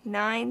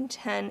 9,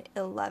 10,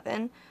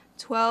 11,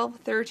 12,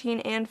 13,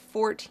 and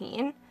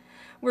 14.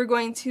 We're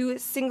going to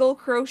single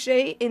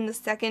crochet in the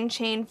second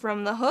chain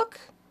from the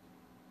hook,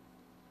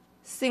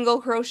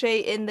 single crochet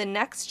in the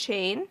next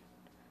chain,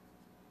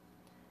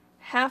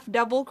 half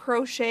double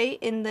crochet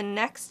in the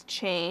next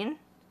chain,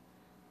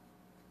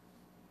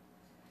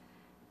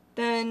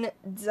 then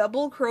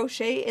double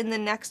crochet in the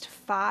next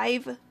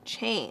 5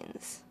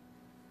 chains.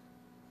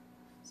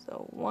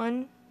 So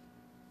 1,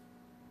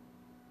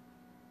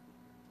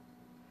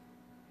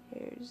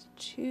 here's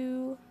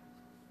 2,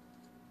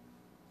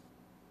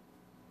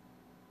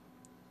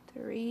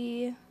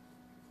 3,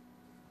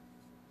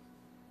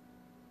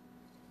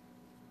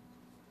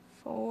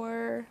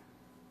 4,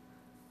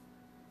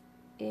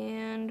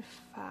 and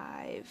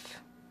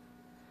 5.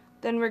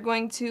 Then we're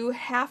going to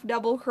half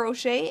double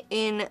crochet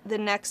in the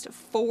next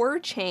 4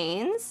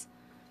 chains.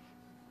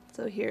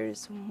 So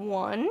here's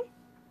 1,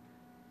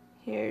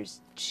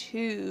 here's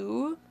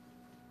 2,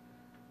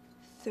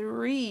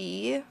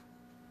 3,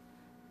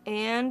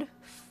 and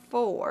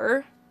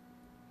 4.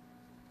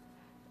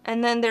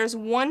 And then there's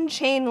 1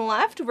 chain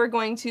left. We're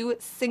going to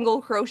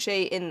single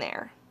crochet in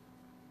there.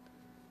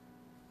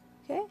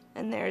 Okay,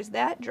 and there's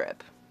that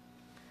drip.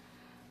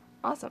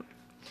 Awesome.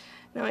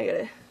 Now I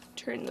gotta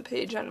turn the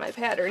page on my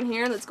pattern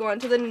here. Let's go on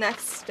to the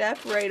next step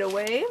right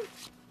away.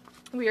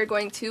 We are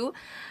going to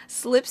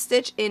slip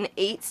stitch in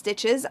 8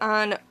 stitches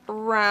on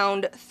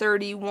round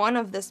 31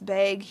 of this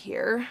bag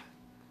here.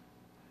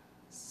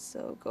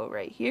 So go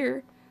right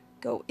here,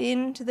 go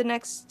into the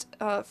next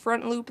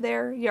front loop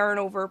there, yarn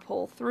over,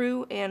 pull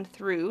through and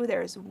through.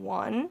 There's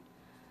 1,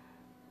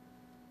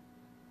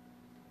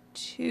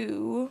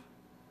 2,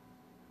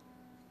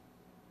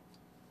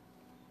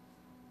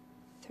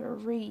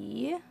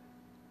 3,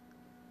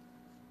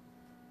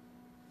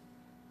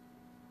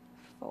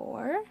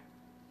 4,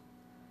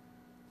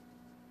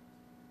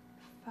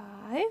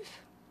 5,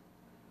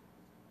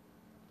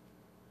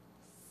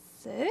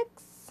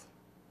 6,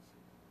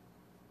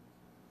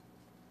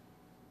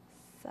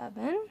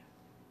 7,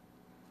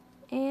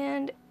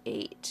 and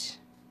 8.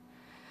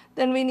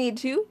 Then we need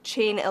to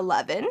chain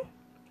 11.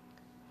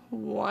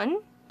 1,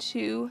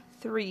 2,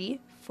 3,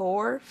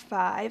 4,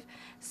 5,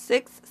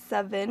 6,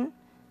 7,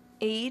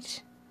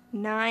 8,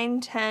 9,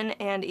 10,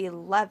 and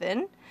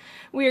 11.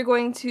 We are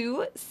going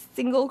to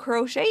single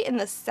crochet in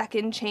the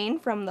second chain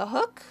from the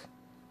hook,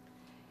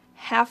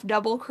 half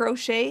double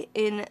crochet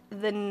in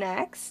the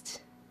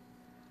next,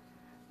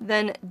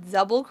 then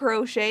double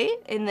crochet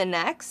in the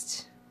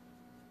next,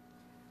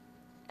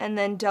 and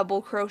then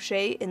double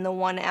crochet in the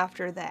one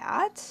after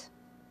that.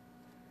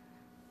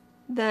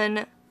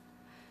 Then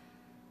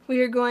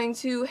we are going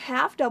to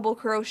half double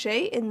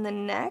crochet in the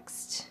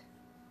next,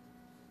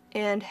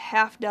 and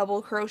half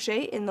double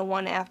crochet in the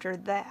one after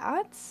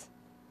that,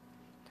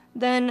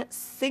 then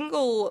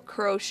single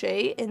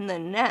crochet in the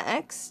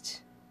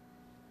next,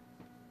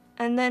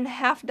 and then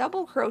half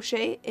double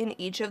crochet in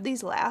each of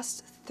these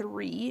last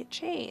 3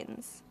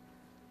 chains.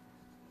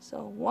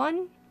 So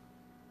 1,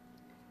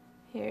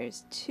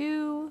 here's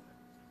 2,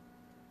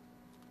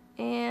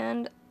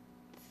 and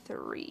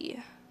 3.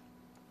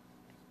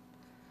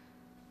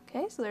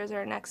 Okay, so there's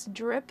our next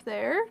drip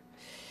there.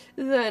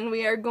 Then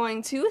we are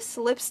going to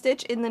slip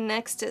stitch in the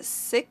next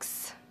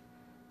 6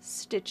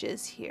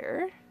 stitches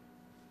here.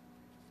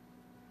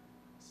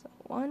 So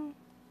 1,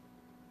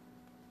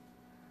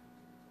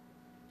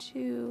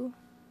 2,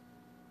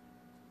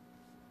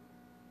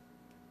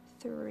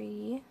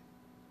 3,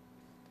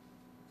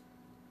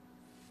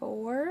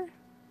 4,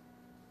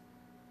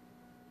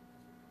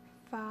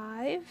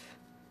 5,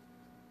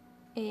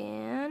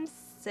 and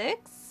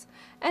 6.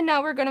 And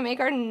now we're going to make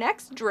our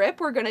next drip.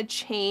 We're going to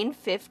chain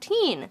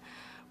 15.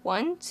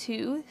 1,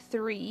 2,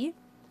 3,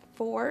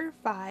 4,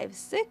 5,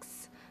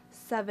 6,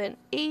 7,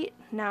 8,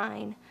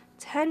 9,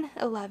 10,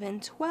 11,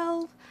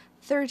 12,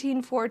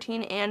 13,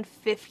 14, and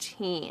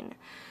 15.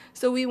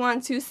 So we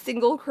want to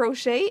single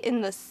crochet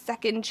in the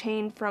second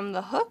chain from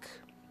the hook,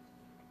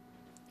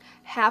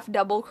 half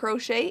double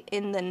crochet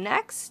in the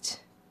next,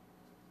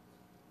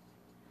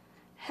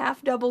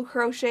 half double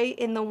crochet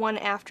in the one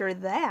after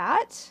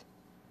that,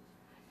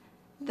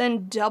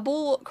 then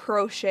double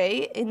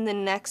crochet in the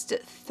next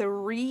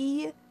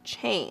 3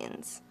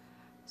 chains.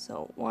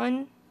 So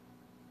 1,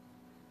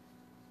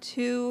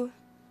 2,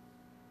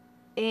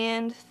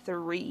 and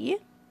 3.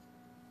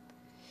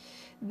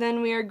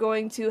 Then we are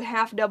going to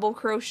half double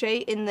crochet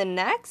in the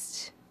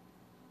next,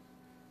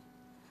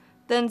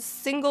 then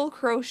single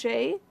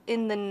crochet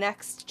in the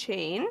next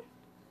chain.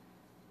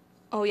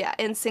 Oh yeah,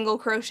 and single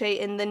crochet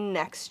in the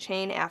next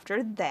chain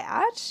after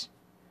that.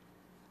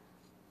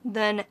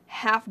 Then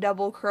half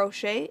double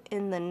crochet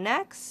in the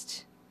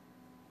next,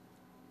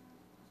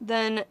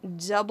 then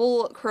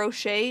double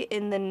crochet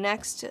in the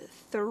next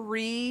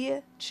 3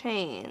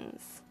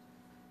 chains.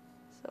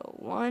 So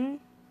 1,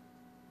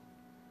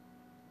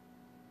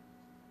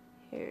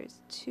 here's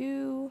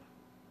 2,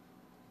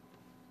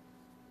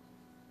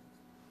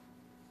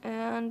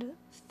 and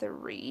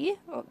 3.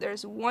 Oh,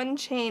 there's 1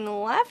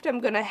 chain left. I'm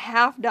going to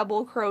half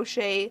double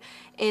crochet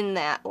in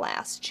that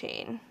last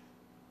chain.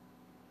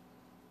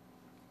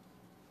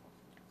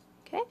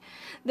 Okay,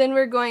 then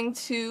we're going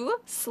to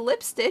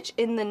slip stitch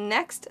in the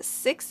next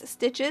 6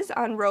 stitches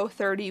on row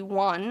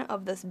 31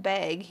 of this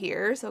bag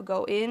here. So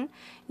go in,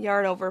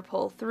 yarn over,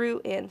 pull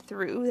through and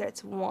through.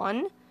 That's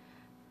 1.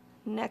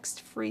 Next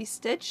free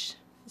stitch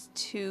is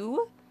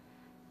 2.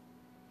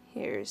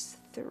 Here's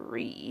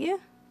 3.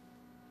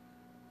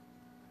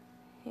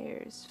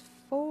 Here's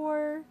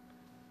 4,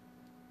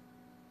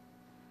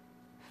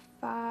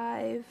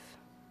 5,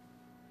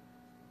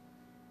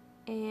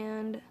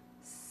 and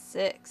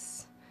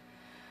 6.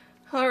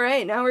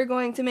 Alright, now we're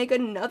going to make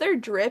another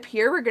drip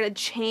here. We're going to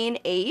chain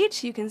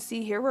 8. You can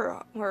see here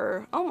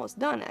we're almost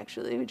done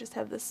actually. We just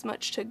have this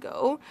much to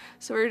go.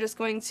 So we're just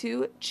going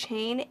to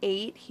chain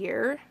 8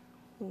 here.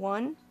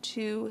 1,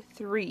 2,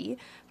 3,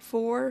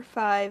 4,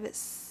 5,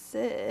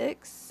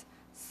 6,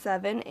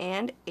 7,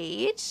 and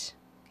 8.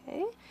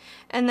 Okay,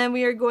 and then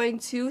we are going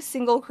to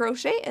single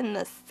crochet in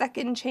the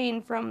second chain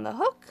from the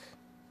hook,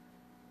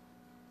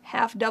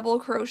 half double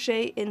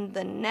crochet in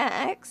the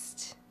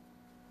next,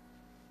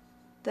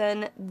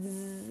 then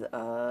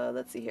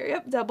let's see here,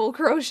 yep, double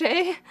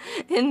crochet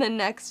in the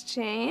next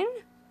chain,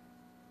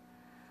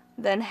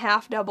 then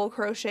half double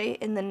crochet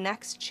in the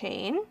next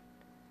chain.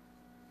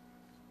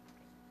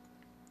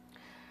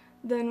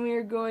 Then we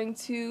are going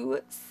to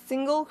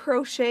single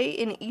crochet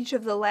in each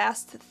of the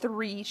last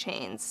 3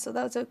 chains. So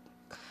that was a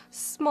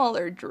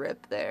smaller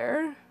drip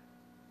there.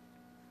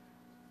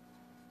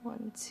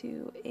 1,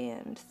 2,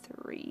 and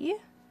 3.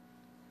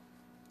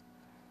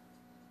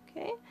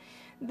 Okay,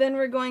 then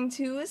we're going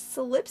to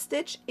slip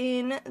stitch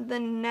in the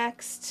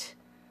next,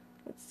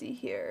 let's see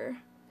here,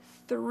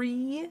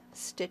 3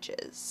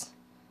 stitches.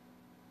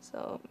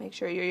 So make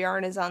sure your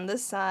yarn is on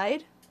this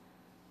side,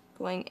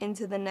 going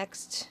into the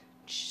next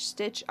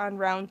stitch on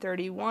round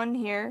 31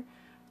 here.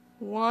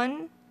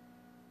 1,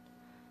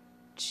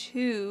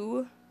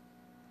 2,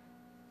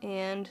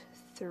 and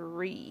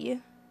 3.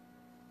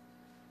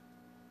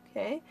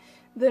 Okay,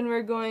 then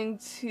we're going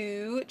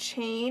to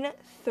chain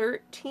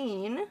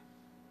 13.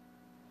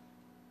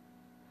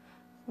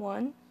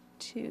 1,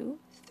 2,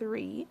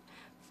 3,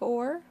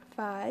 4,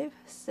 5,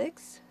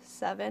 6,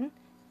 7,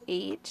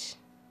 8,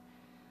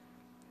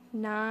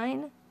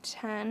 9,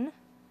 10,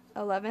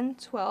 11,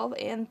 12,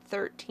 and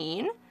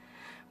 13.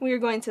 We are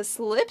going to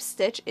slip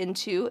stitch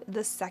into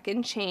the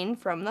second chain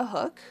from the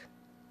hook.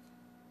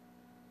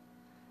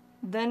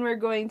 Then we're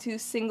going to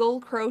single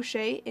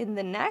crochet in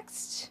the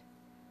next,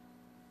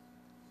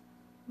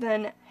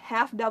 then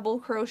half double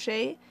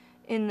crochet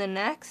in the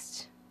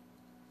next,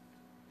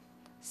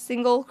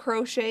 single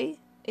crochet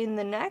in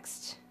the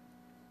next,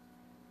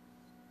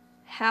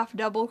 half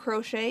double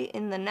crochet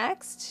in the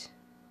next,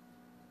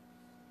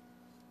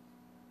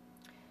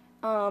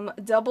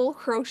 double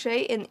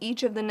crochet in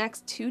each of the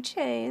next 2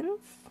 chains,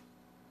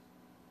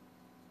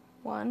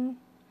 1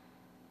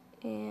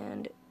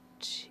 and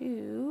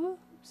 2.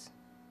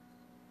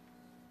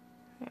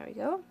 There we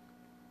go.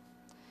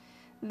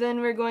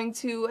 Then we're going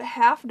to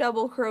half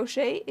double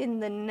crochet in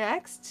the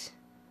next,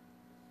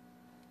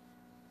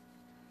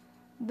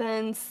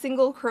 then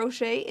single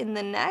crochet in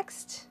the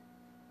next,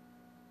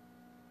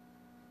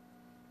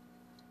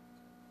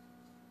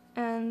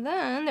 and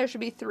then there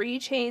should be 3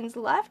 chains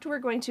left. We're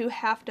going to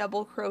half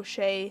double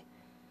crochet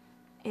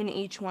in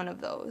each one of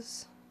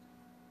those.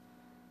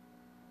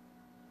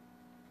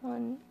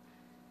 1,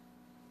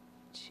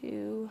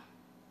 2,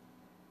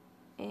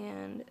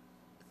 and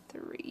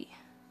 3.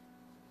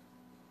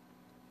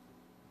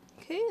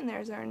 Okay, and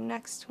there's our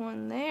next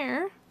one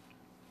there.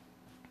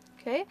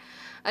 Okay,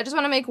 I just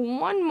want to make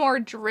one more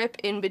drip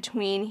in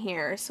between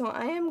here. So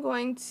I am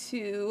going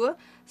to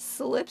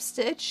slip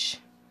stitch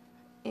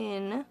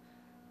in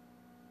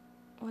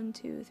 1,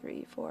 2,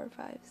 3, 4,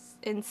 5,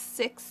 in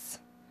 6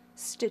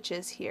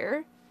 stitches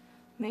here.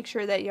 Make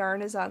sure that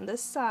yarn is on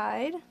this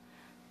side.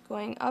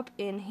 Going up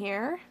in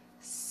here,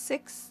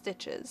 6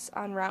 stitches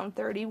on round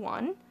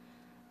 31.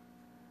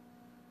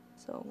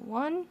 So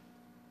 1,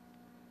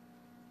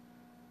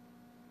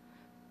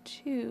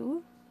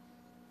 2,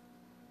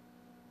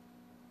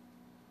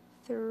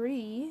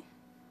 3,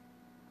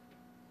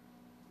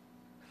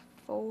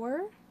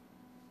 4,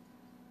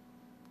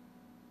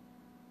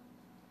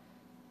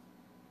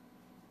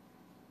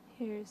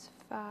 here's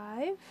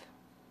 5,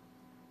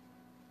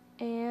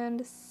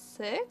 and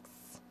 6,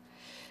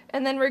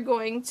 and then we're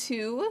going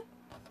to,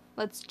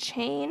 let's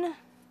chain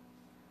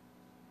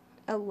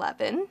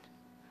 11.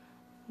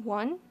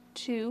 1,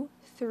 2,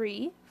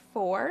 3,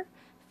 4,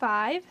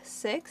 5,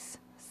 6,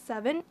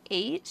 7,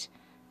 8,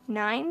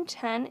 9,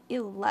 10,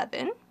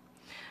 11.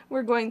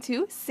 We're going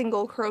to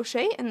single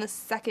crochet in the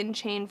second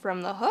chain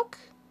from the hook,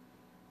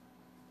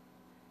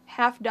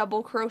 half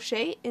double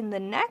crochet in the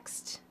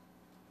next,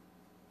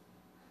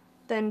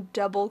 then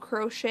double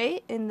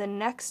crochet in the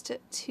next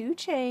 2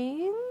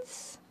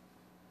 chains,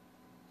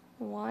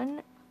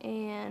 1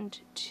 and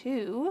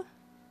 2,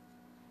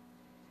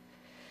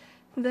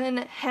 then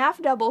half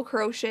double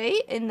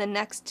crochet in the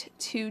next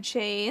 2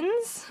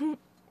 chains,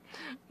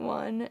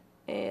 1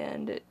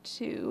 and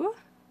 2,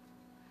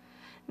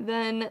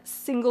 then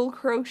single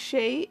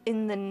crochet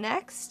in the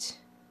next,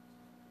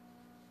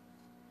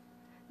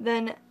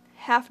 then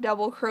half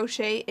double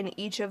crochet in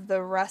each of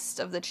the rest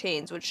of the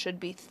chains, which should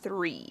be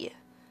 3.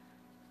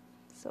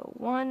 So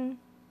 1,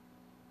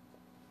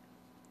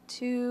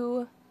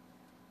 2,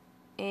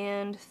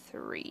 and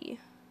 3.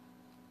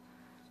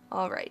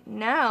 Alright,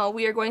 now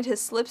we are going to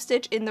slip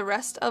stitch in the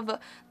rest of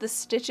the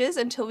stitches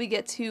until we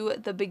get to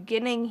the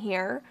beginning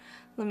here.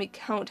 Let me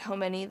count how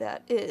many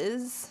that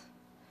is.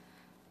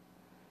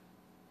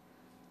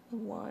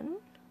 1,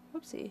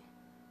 whoopsie.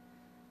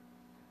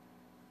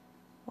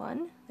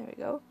 1, there we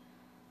go.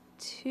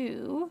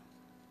 2,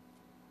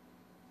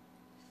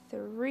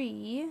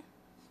 3,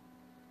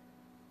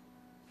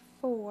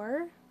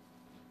 4,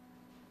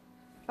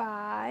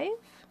 5,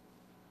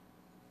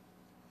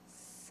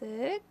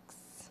 6,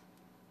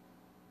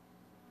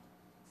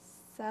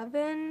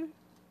 7,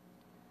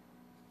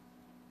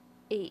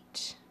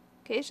 8.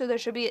 Okay, so there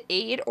should be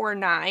 8 or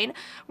 9.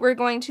 We're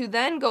going to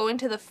then go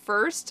into the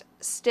first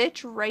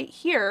stitch right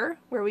here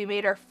where we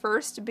made our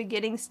first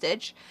beginning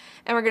stitch,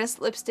 and we're going to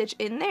slip stitch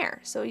in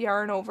there. So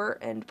yarn over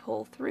and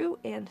pull through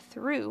and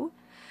through.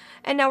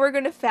 And now we're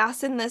going to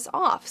fasten this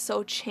off.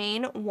 So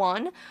chain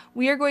 1,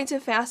 we are going to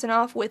fasten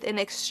off with an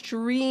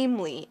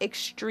extremely,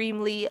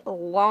 extremely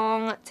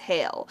long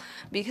tail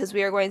because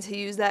we are going to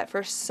use that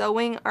for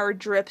sewing our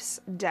drips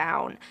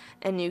down.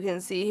 And you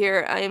can see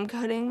here I am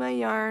cutting my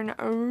yarn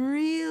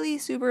really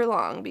super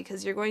long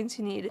because you're going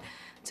to need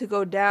to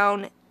go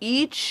down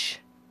each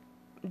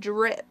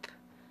drip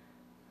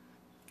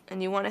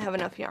and you want to have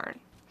enough yarn.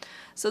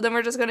 So then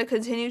we're just going to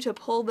continue to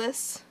pull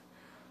this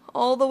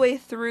all the way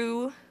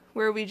through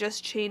where we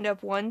just chained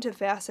up 1 to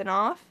fasten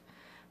off.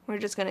 We're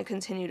just going to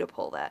continue to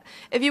pull that.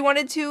 If you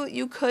wanted to,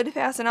 you could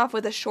fasten off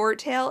with a short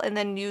tail and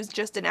then use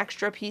just an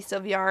extra piece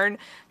of yarn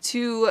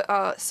to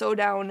sew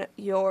down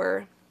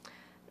your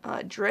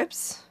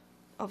drips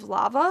of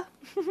lava,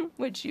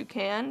 which you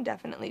can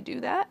definitely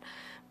do that.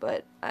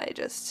 But I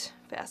just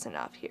fastened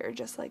off here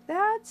just like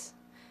that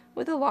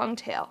with a long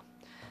tail.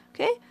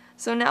 Okay,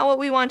 so now what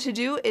we want to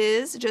do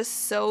is just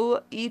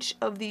sew each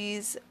of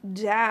these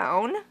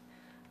down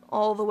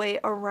all the way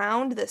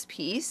around this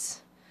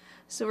piece.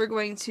 So we're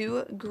going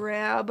to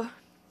grab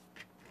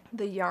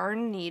the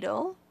yarn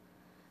needle,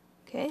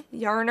 okay,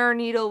 yarn our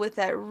needle with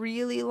that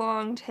really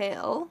long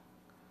tail,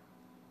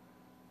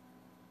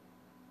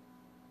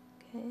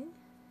 okay,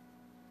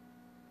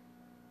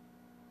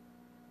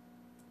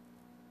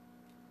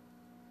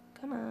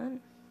 come on,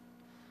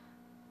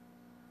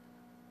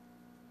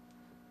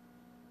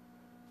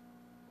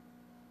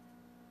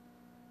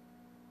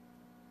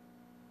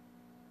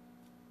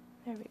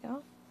 there we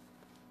go.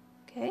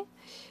 Okay,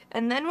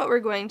 and then what we're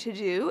going to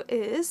do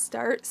is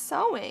start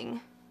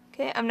sewing.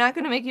 Okay, I'm not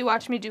going to make you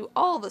watch me do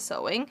all the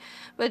sewing,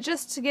 but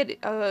just to get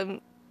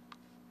an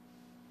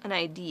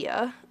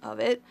idea of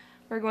it,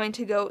 we're going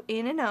to go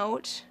in and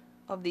out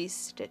of these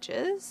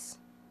stitches.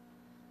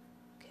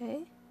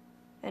 Okay,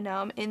 and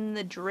now I'm in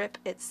the drip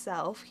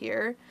itself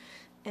here,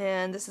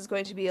 and this is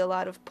going to be a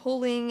lot of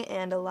pulling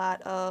and a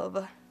lot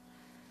of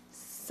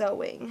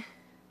sewing.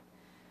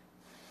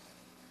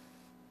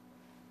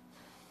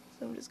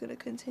 So I'm just going to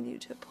continue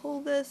to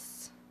pull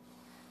this.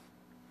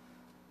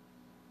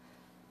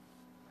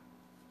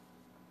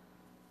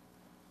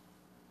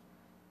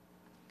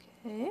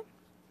 Okay.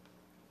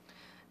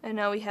 And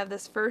now we have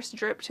this first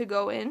drip to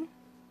go in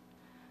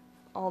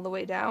all the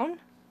way down.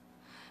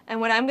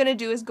 And what I'm going to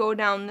do is go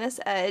down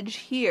this edge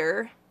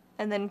here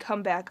and then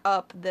come back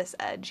up this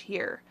edge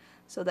here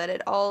so that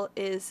it all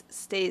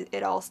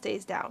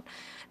stays down.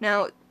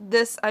 Now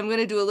this I'm going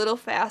to do a little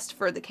fast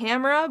for the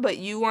camera, but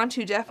you want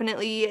to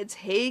definitely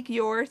take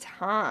your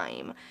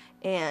time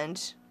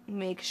and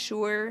make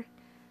sure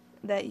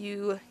that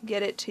you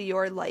get it to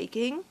your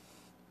liking.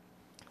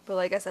 But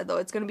like I said though,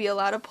 it's going to be a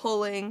lot of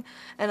pulling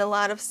and a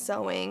lot of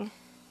sewing.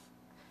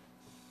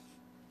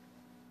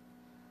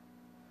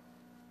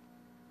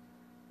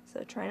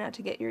 So try not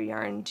to get your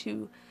yarn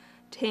too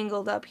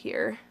tangled up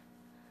here.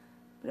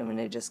 But I'm going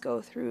to just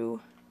go through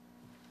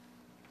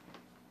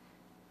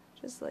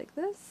just like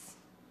this.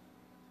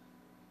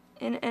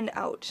 in and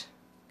out,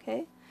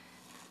 okay?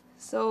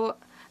 So,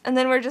 and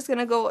then we're just going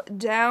to go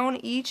down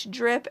each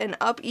drip and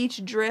up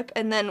each drip,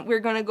 and then we're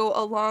going to go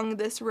along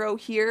this row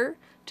here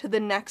to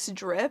the next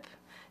drip,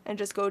 and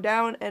just go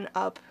down and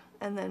up,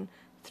 and then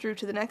through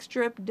to the next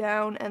drip,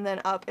 down and then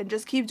up, and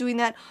just keep doing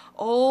that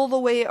all the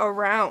way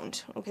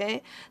around,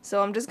 okay?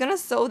 So I'm just gonna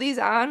sew these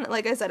on.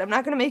 Like I said, I'm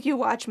not gonna make you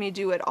watch me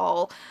do it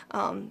all,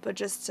 but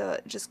just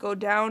go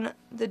down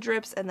the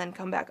drips and then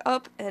come back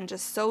up and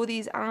just sew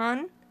these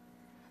on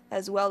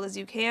as well as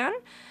you can.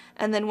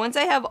 And then once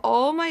I have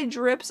all my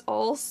drips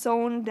all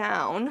sewn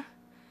down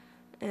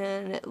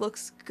and it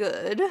looks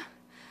good,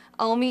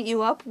 I'll meet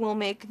you up. We'll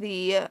make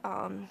the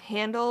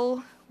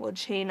handle. We'll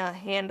chain a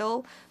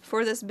handle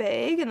for this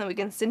bag, and then we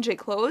can cinch it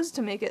closed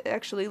to make it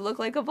actually look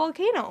like a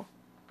volcano.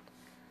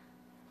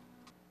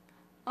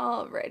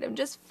 Alright, I'm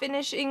just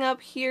finishing up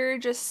here,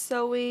 just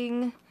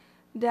sewing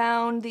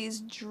down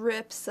these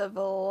drips of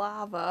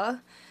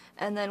lava.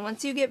 And then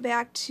once you get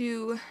back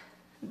to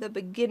the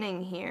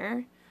beginning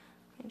here,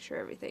 make sure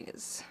everything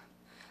is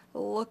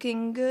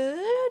looking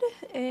good,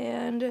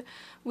 and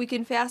we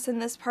can fasten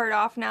this part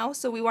off now.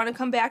 So we want to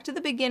come back to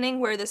the beginning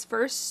where this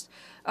first,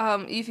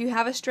 if you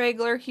have a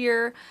straggler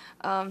here,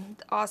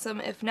 awesome.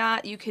 If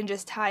not, you can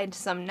just tie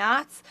some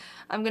knots.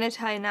 I'm going to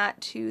tie a knot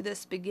to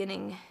this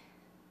beginning.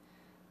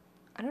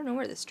 I don't know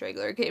where the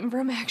straggler came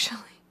from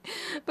actually,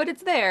 but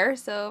it's there,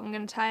 so I'm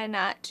going to tie a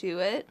knot to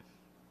it.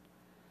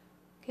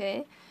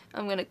 Okay,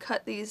 I'm going to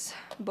cut these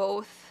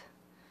both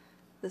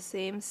the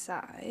same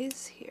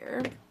size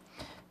here.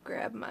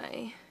 Grab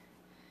my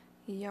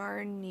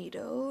yarn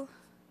needle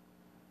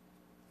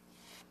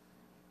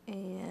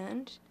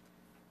and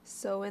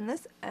sew in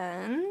this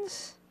end.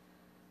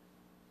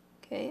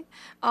 Okay,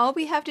 all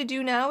we have to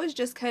do now is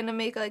just kind of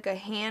make like a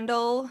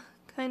handle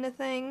kind of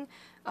thing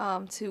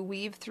to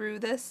weave through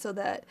this so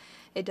that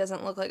it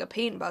doesn't look like a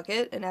paint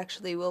bucket and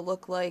actually will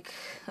look like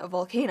a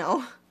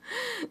volcano.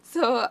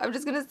 So I'm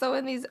just gonna sew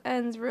in these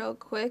ends real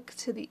quick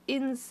to the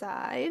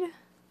inside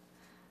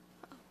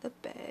of the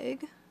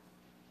bag.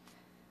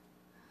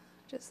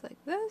 Just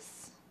like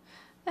this,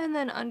 and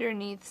then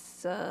underneath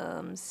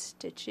some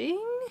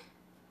stitching,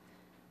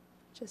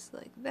 just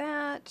like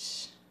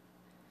that.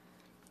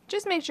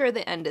 Just make sure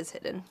the end is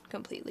hidden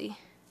completely,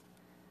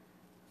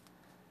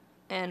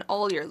 and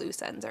all your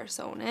loose ends are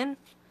sewn in.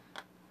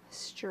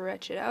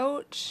 Stretch it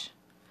out,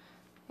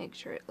 make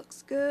sure it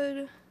looks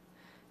good,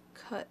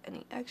 cut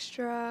any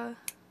extra.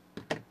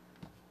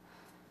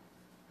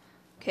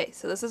 Okay,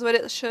 so this is what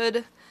it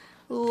should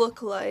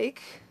look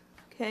like.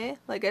 Okay,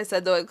 like I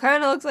said though, it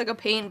kind of looks like a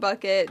paint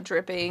bucket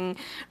dripping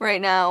right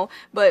now,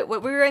 but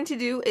what we're going to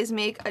do is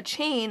make a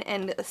chain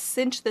and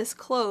cinch this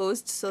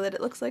closed so that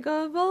it looks like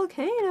a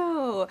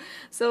volcano.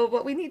 So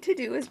what we need to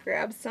do is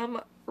grab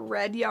some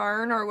red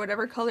yarn or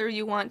whatever color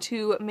you want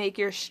to make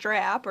your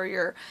strap or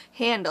your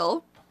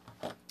handle,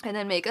 and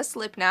then make a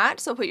slip knot.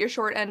 So put your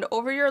short end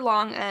over your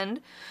long end,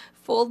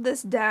 fold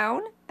this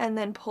down, and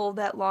then pull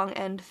that long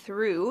end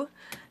through,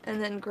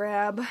 and then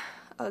grab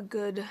a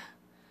good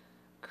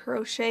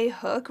crochet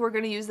hook. We're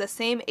going to use the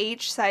same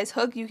H size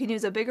hook. You can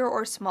use a bigger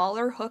or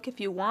smaller hook if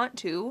you want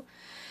to.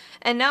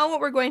 And now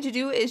what we're going to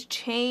do is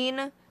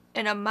chain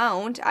an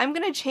amount. I'm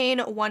going to chain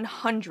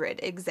 100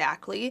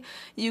 exactly.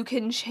 You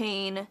can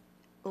chain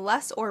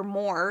less or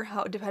more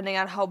depending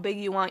on how big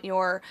you want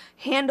your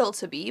handle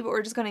to be, but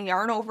we're just going to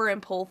yarn over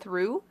and pull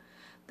through.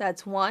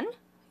 That's 1,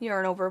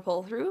 yarn over,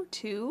 pull through,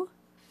 2,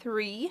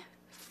 3,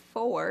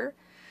 4,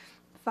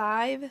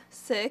 5,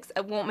 6. I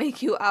won't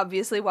make you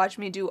obviously watch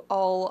me do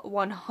all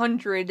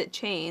 100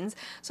 chains,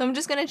 so I'm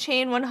just going to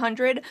chain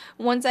 100.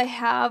 Once I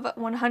have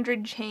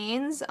 100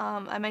 chains,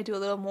 I might do a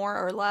little more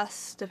or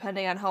less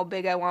depending on how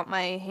big I want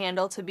my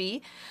handle to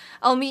be.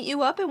 I'll meet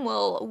you up and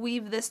we'll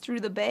weave this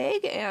through the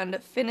bag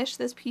and finish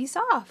this piece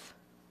off.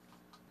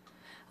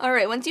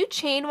 Alright, once you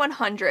chain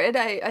 100,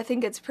 I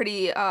think it's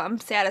pretty, I'm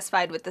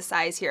satisfied with the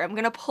size here. I'm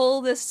going to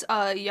pull this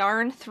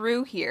yarn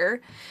through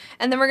here,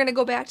 and then we're going to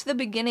go back to the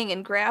beginning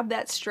and grab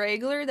that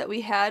straggler that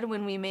we had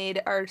when we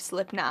made our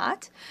slip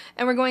knot,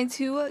 and we're going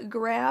to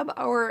grab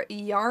our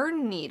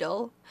yarn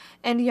needle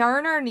and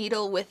yarn our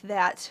needle with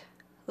that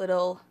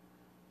little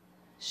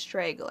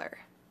straggler.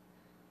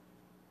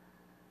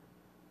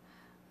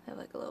 I have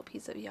like a little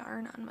piece of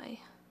yarn on my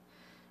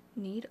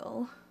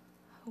needle.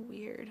 How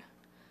weird.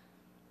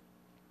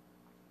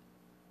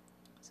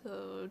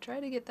 So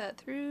try to get that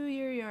through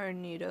your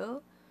yarn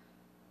needle.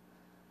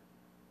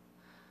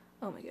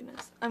 Oh my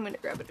goodness, I'm going to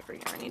grab a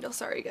different yarn needle,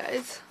 sorry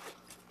guys.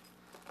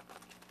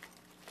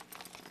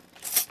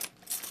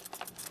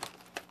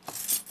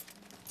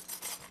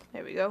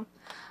 There we go,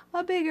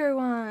 a bigger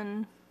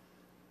one.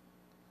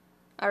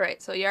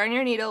 Alright, so yarn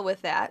your needle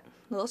with that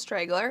little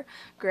straggler,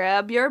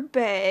 grab your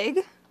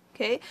bag.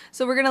 Okay,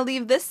 so we're going to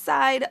leave this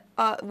side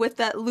with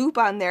that loop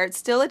on there. It's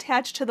still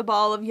attached to the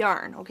ball of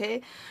yarn,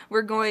 okay?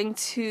 We're going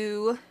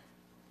to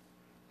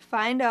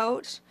find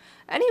out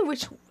any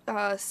which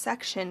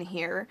section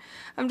here.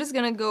 I'm just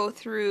going to go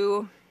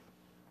through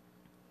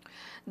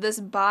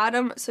this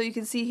bottom, so you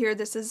can see here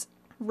this is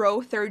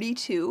row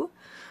 32.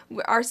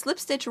 Our slip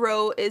stitch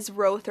row is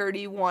row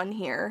 31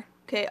 here,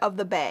 okay, of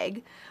the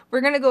bag.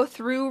 We're going to go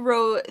through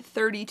row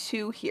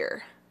 32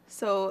 here.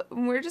 So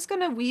we're just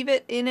going to weave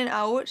it in and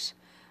out,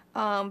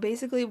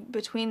 basically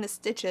between the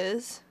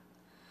stitches.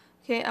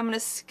 Okay, I'm going to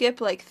skip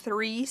like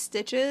 3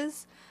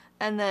 stitches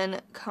and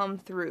then come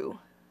through.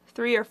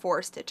 3 or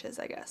 4 stitches,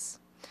 I guess.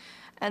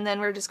 And then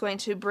we're just going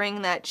to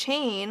bring that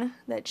chain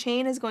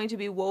is going to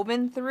be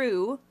woven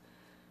through,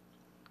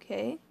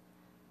 okay,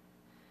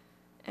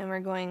 and we're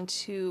going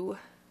to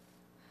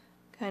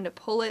kind of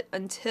pull it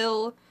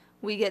until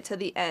we get to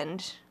the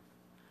end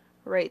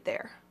right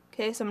there.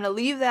 Okay, so I'm going to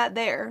leave that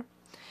there,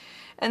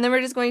 and then we're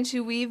just going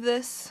to weave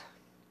this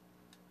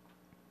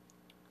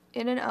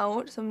in and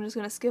out. So I'm just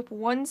going to skip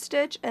 1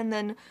 stitch and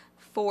then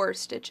 4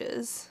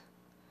 stitches.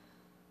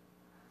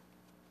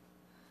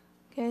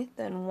 Okay,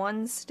 then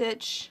 1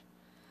 stitch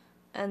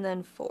and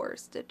then 4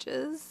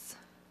 stitches.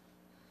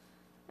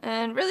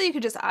 And really you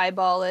could just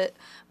eyeball it,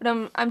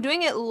 but I'm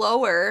doing it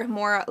lower,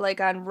 more like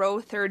on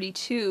row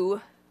 32,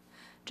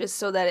 just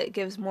so that it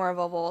gives more of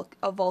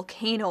a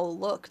volcano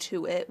look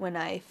to it when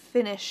I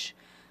finish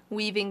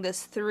weaving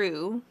this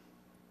through.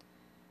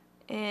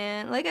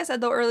 And like I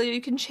said though earlier, you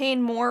can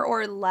chain more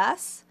or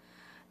less,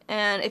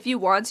 and if you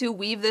want to,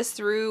 weave this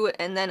through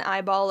and then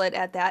eyeball it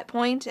at that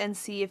point and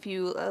see if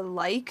you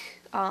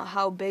like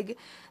how big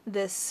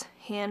this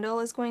handle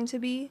is going to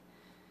be.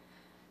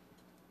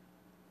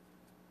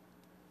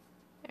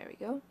 There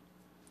we go.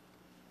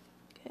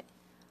 Okay,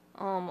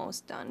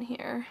 almost done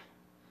here.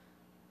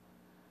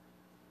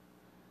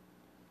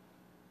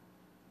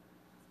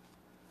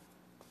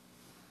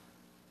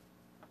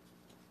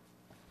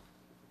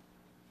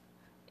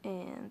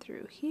 And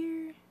through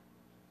here.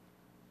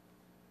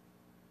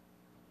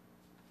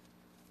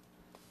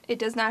 It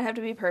does not have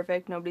to be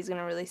perfect. Nobody's going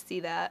to really see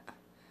that.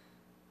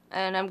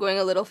 And I'm going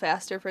a little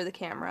faster for the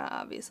camera,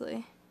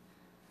 obviously.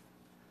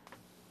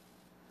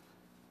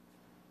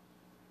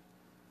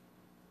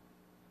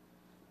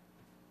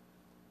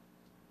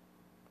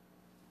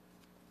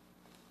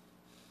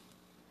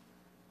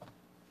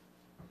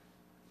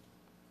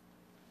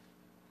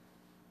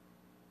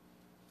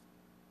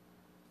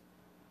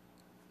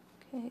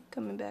 Okay,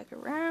 coming back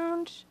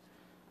around.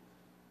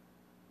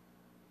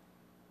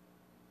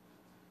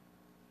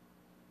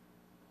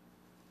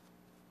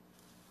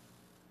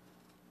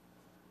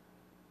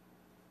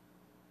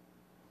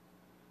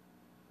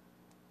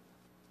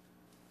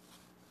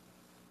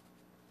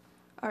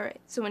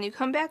 Alright, so when you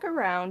come back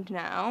around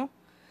now,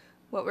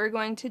 what we're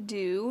going to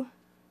do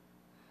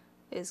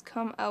is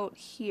come out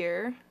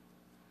here,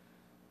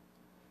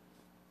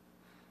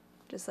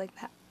 just like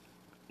that.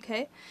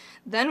 Okay,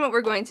 then what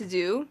we're going to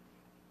do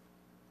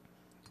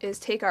is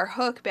take our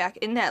hook back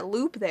in that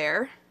loop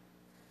there,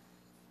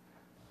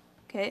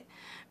 okay,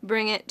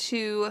 bring it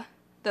to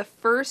the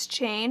first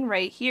chain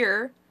right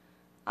here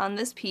on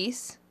this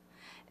piece,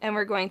 and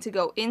we're going to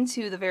go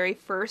into the very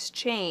first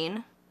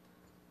chain.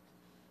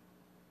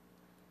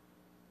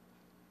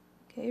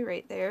 Okay,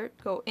 right there,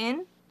 go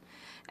in,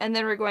 and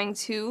then we're going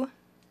to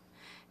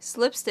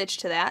slip stitch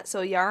to that,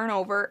 so yarn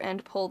over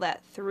and pull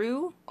that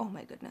through. Oh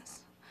my goodness,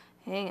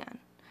 hang on,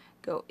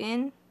 go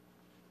in,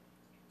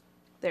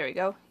 there we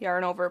go,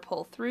 yarn over,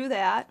 pull through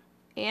that,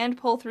 and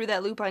pull through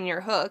that loop on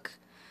your hook,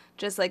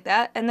 just like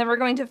that, and then we're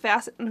going to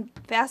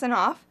fasten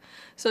off,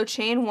 so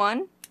chain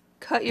 1,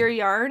 cut your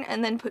yarn,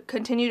 and then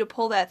continue to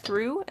pull that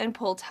through and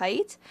pull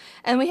tight.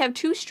 And we have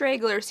 2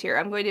 stragglers here.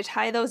 I'm going to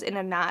tie those in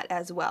a knot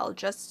as well,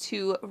 just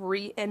to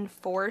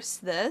reinforce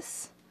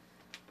this.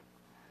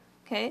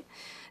 Okay,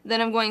 then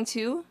I'm going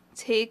to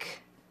take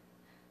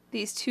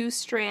these 2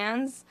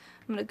 strands,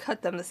 I'm going to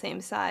cut them the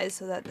same size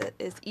so that that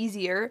is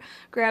easier.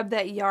 Grab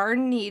that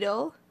yarn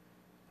needle,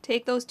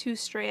 take those 2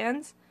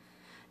 strands,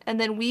 and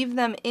then weave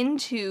them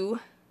into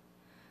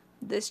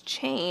this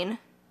chain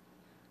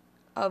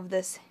of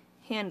this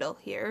handle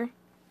here.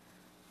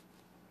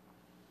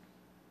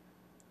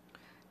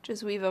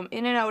 Just weave them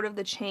in and out of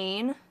the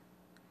chain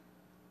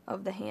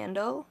of the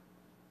handle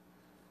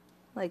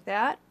like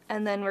that,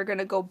 and then we're going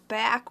to go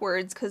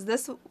backwards because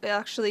this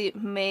actually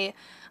may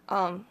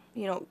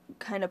you know,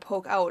 kind of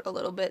poke out a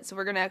little bit, so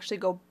we're going to actually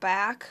go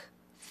back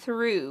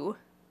through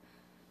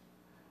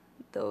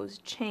those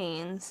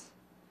chains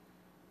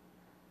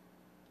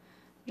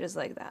just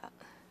like that.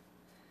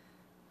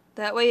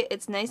 That way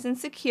it's nice and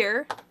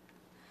secure.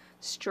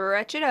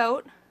 Stretch it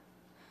out,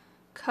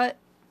 cut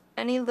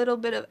any little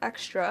bit of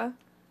extra,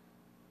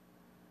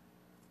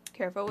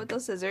 careful with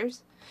those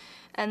scissors,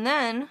 and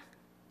then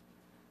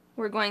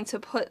we're going to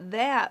put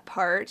that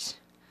part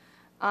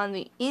on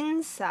the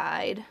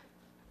inside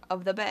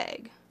of the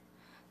bag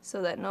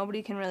so that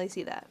nobody can really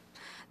see that.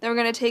 Then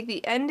we're going to take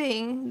the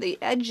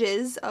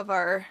edges of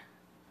our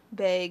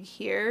bag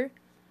here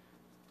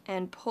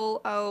and pull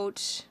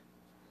out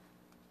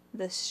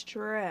the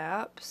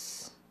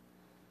straps.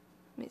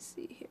 Let me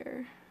see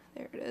here.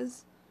 There it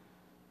is.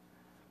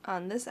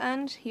 On this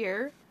end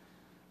here,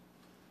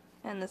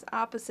 and this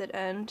opposite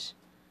end,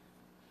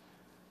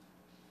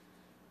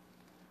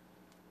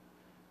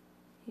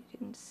 you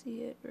can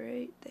see it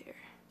right there.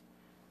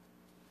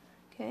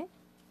 Okay,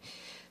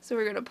 so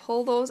we're going to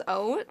pull those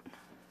out.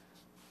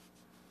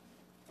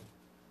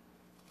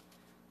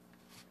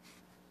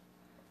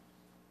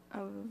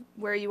 Of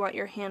where you want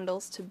your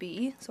handles to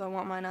be. So I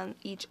want mine on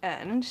each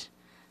end.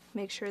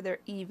 Make sure they're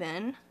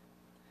even.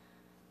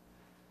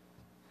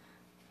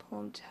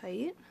 Pull them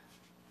tight.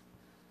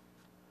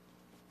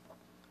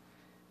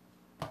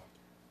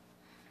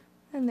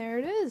 And there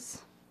it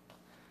is.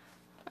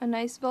 A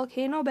nice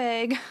volcano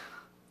bag.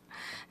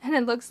 And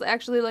it looks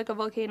actually like a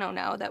volcano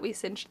now that we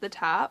cinched the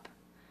top.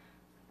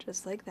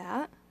 Just like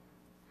that.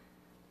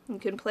 You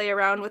can play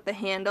around with the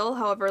handle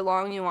however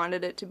long you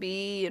wanted it to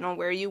be, you know,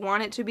 where you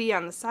want it to be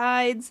on the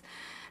sides.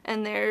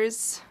 And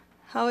there's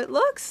how it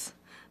looks.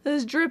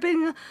 This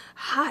dripping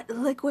hot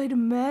liquid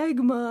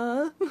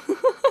magma.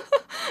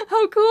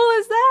 How cool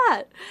is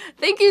that?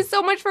 Thank you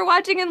so much for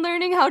watching and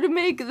learning how to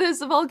make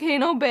this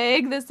volcano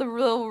bag, this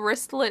little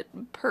wristlet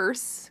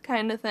purse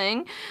kind of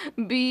thing.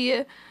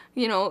 Be,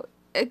 you know,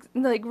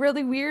 like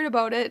really weird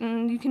about it,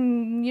 and you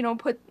can, you know,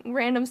 put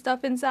random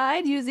stuff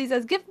inside. Use these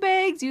as gift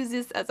bags, use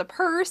this as a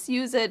purse,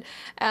 use it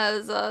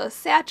as a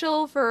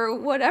satchel for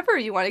whatever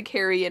you want to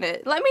carry in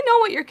it. Let me know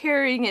what you're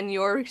carrying in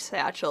your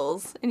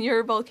satchels, in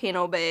your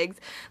volcano bags.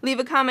 Leave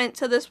a comment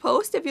to this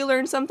post if you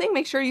learned something.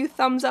 Make sure you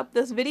thumbs up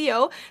this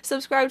video,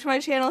 subscribe to my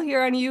channel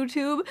here on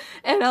YouTube,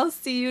 and I'll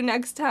see you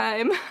next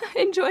time.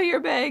 Enjoy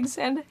your bags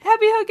and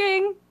happy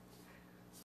hooking!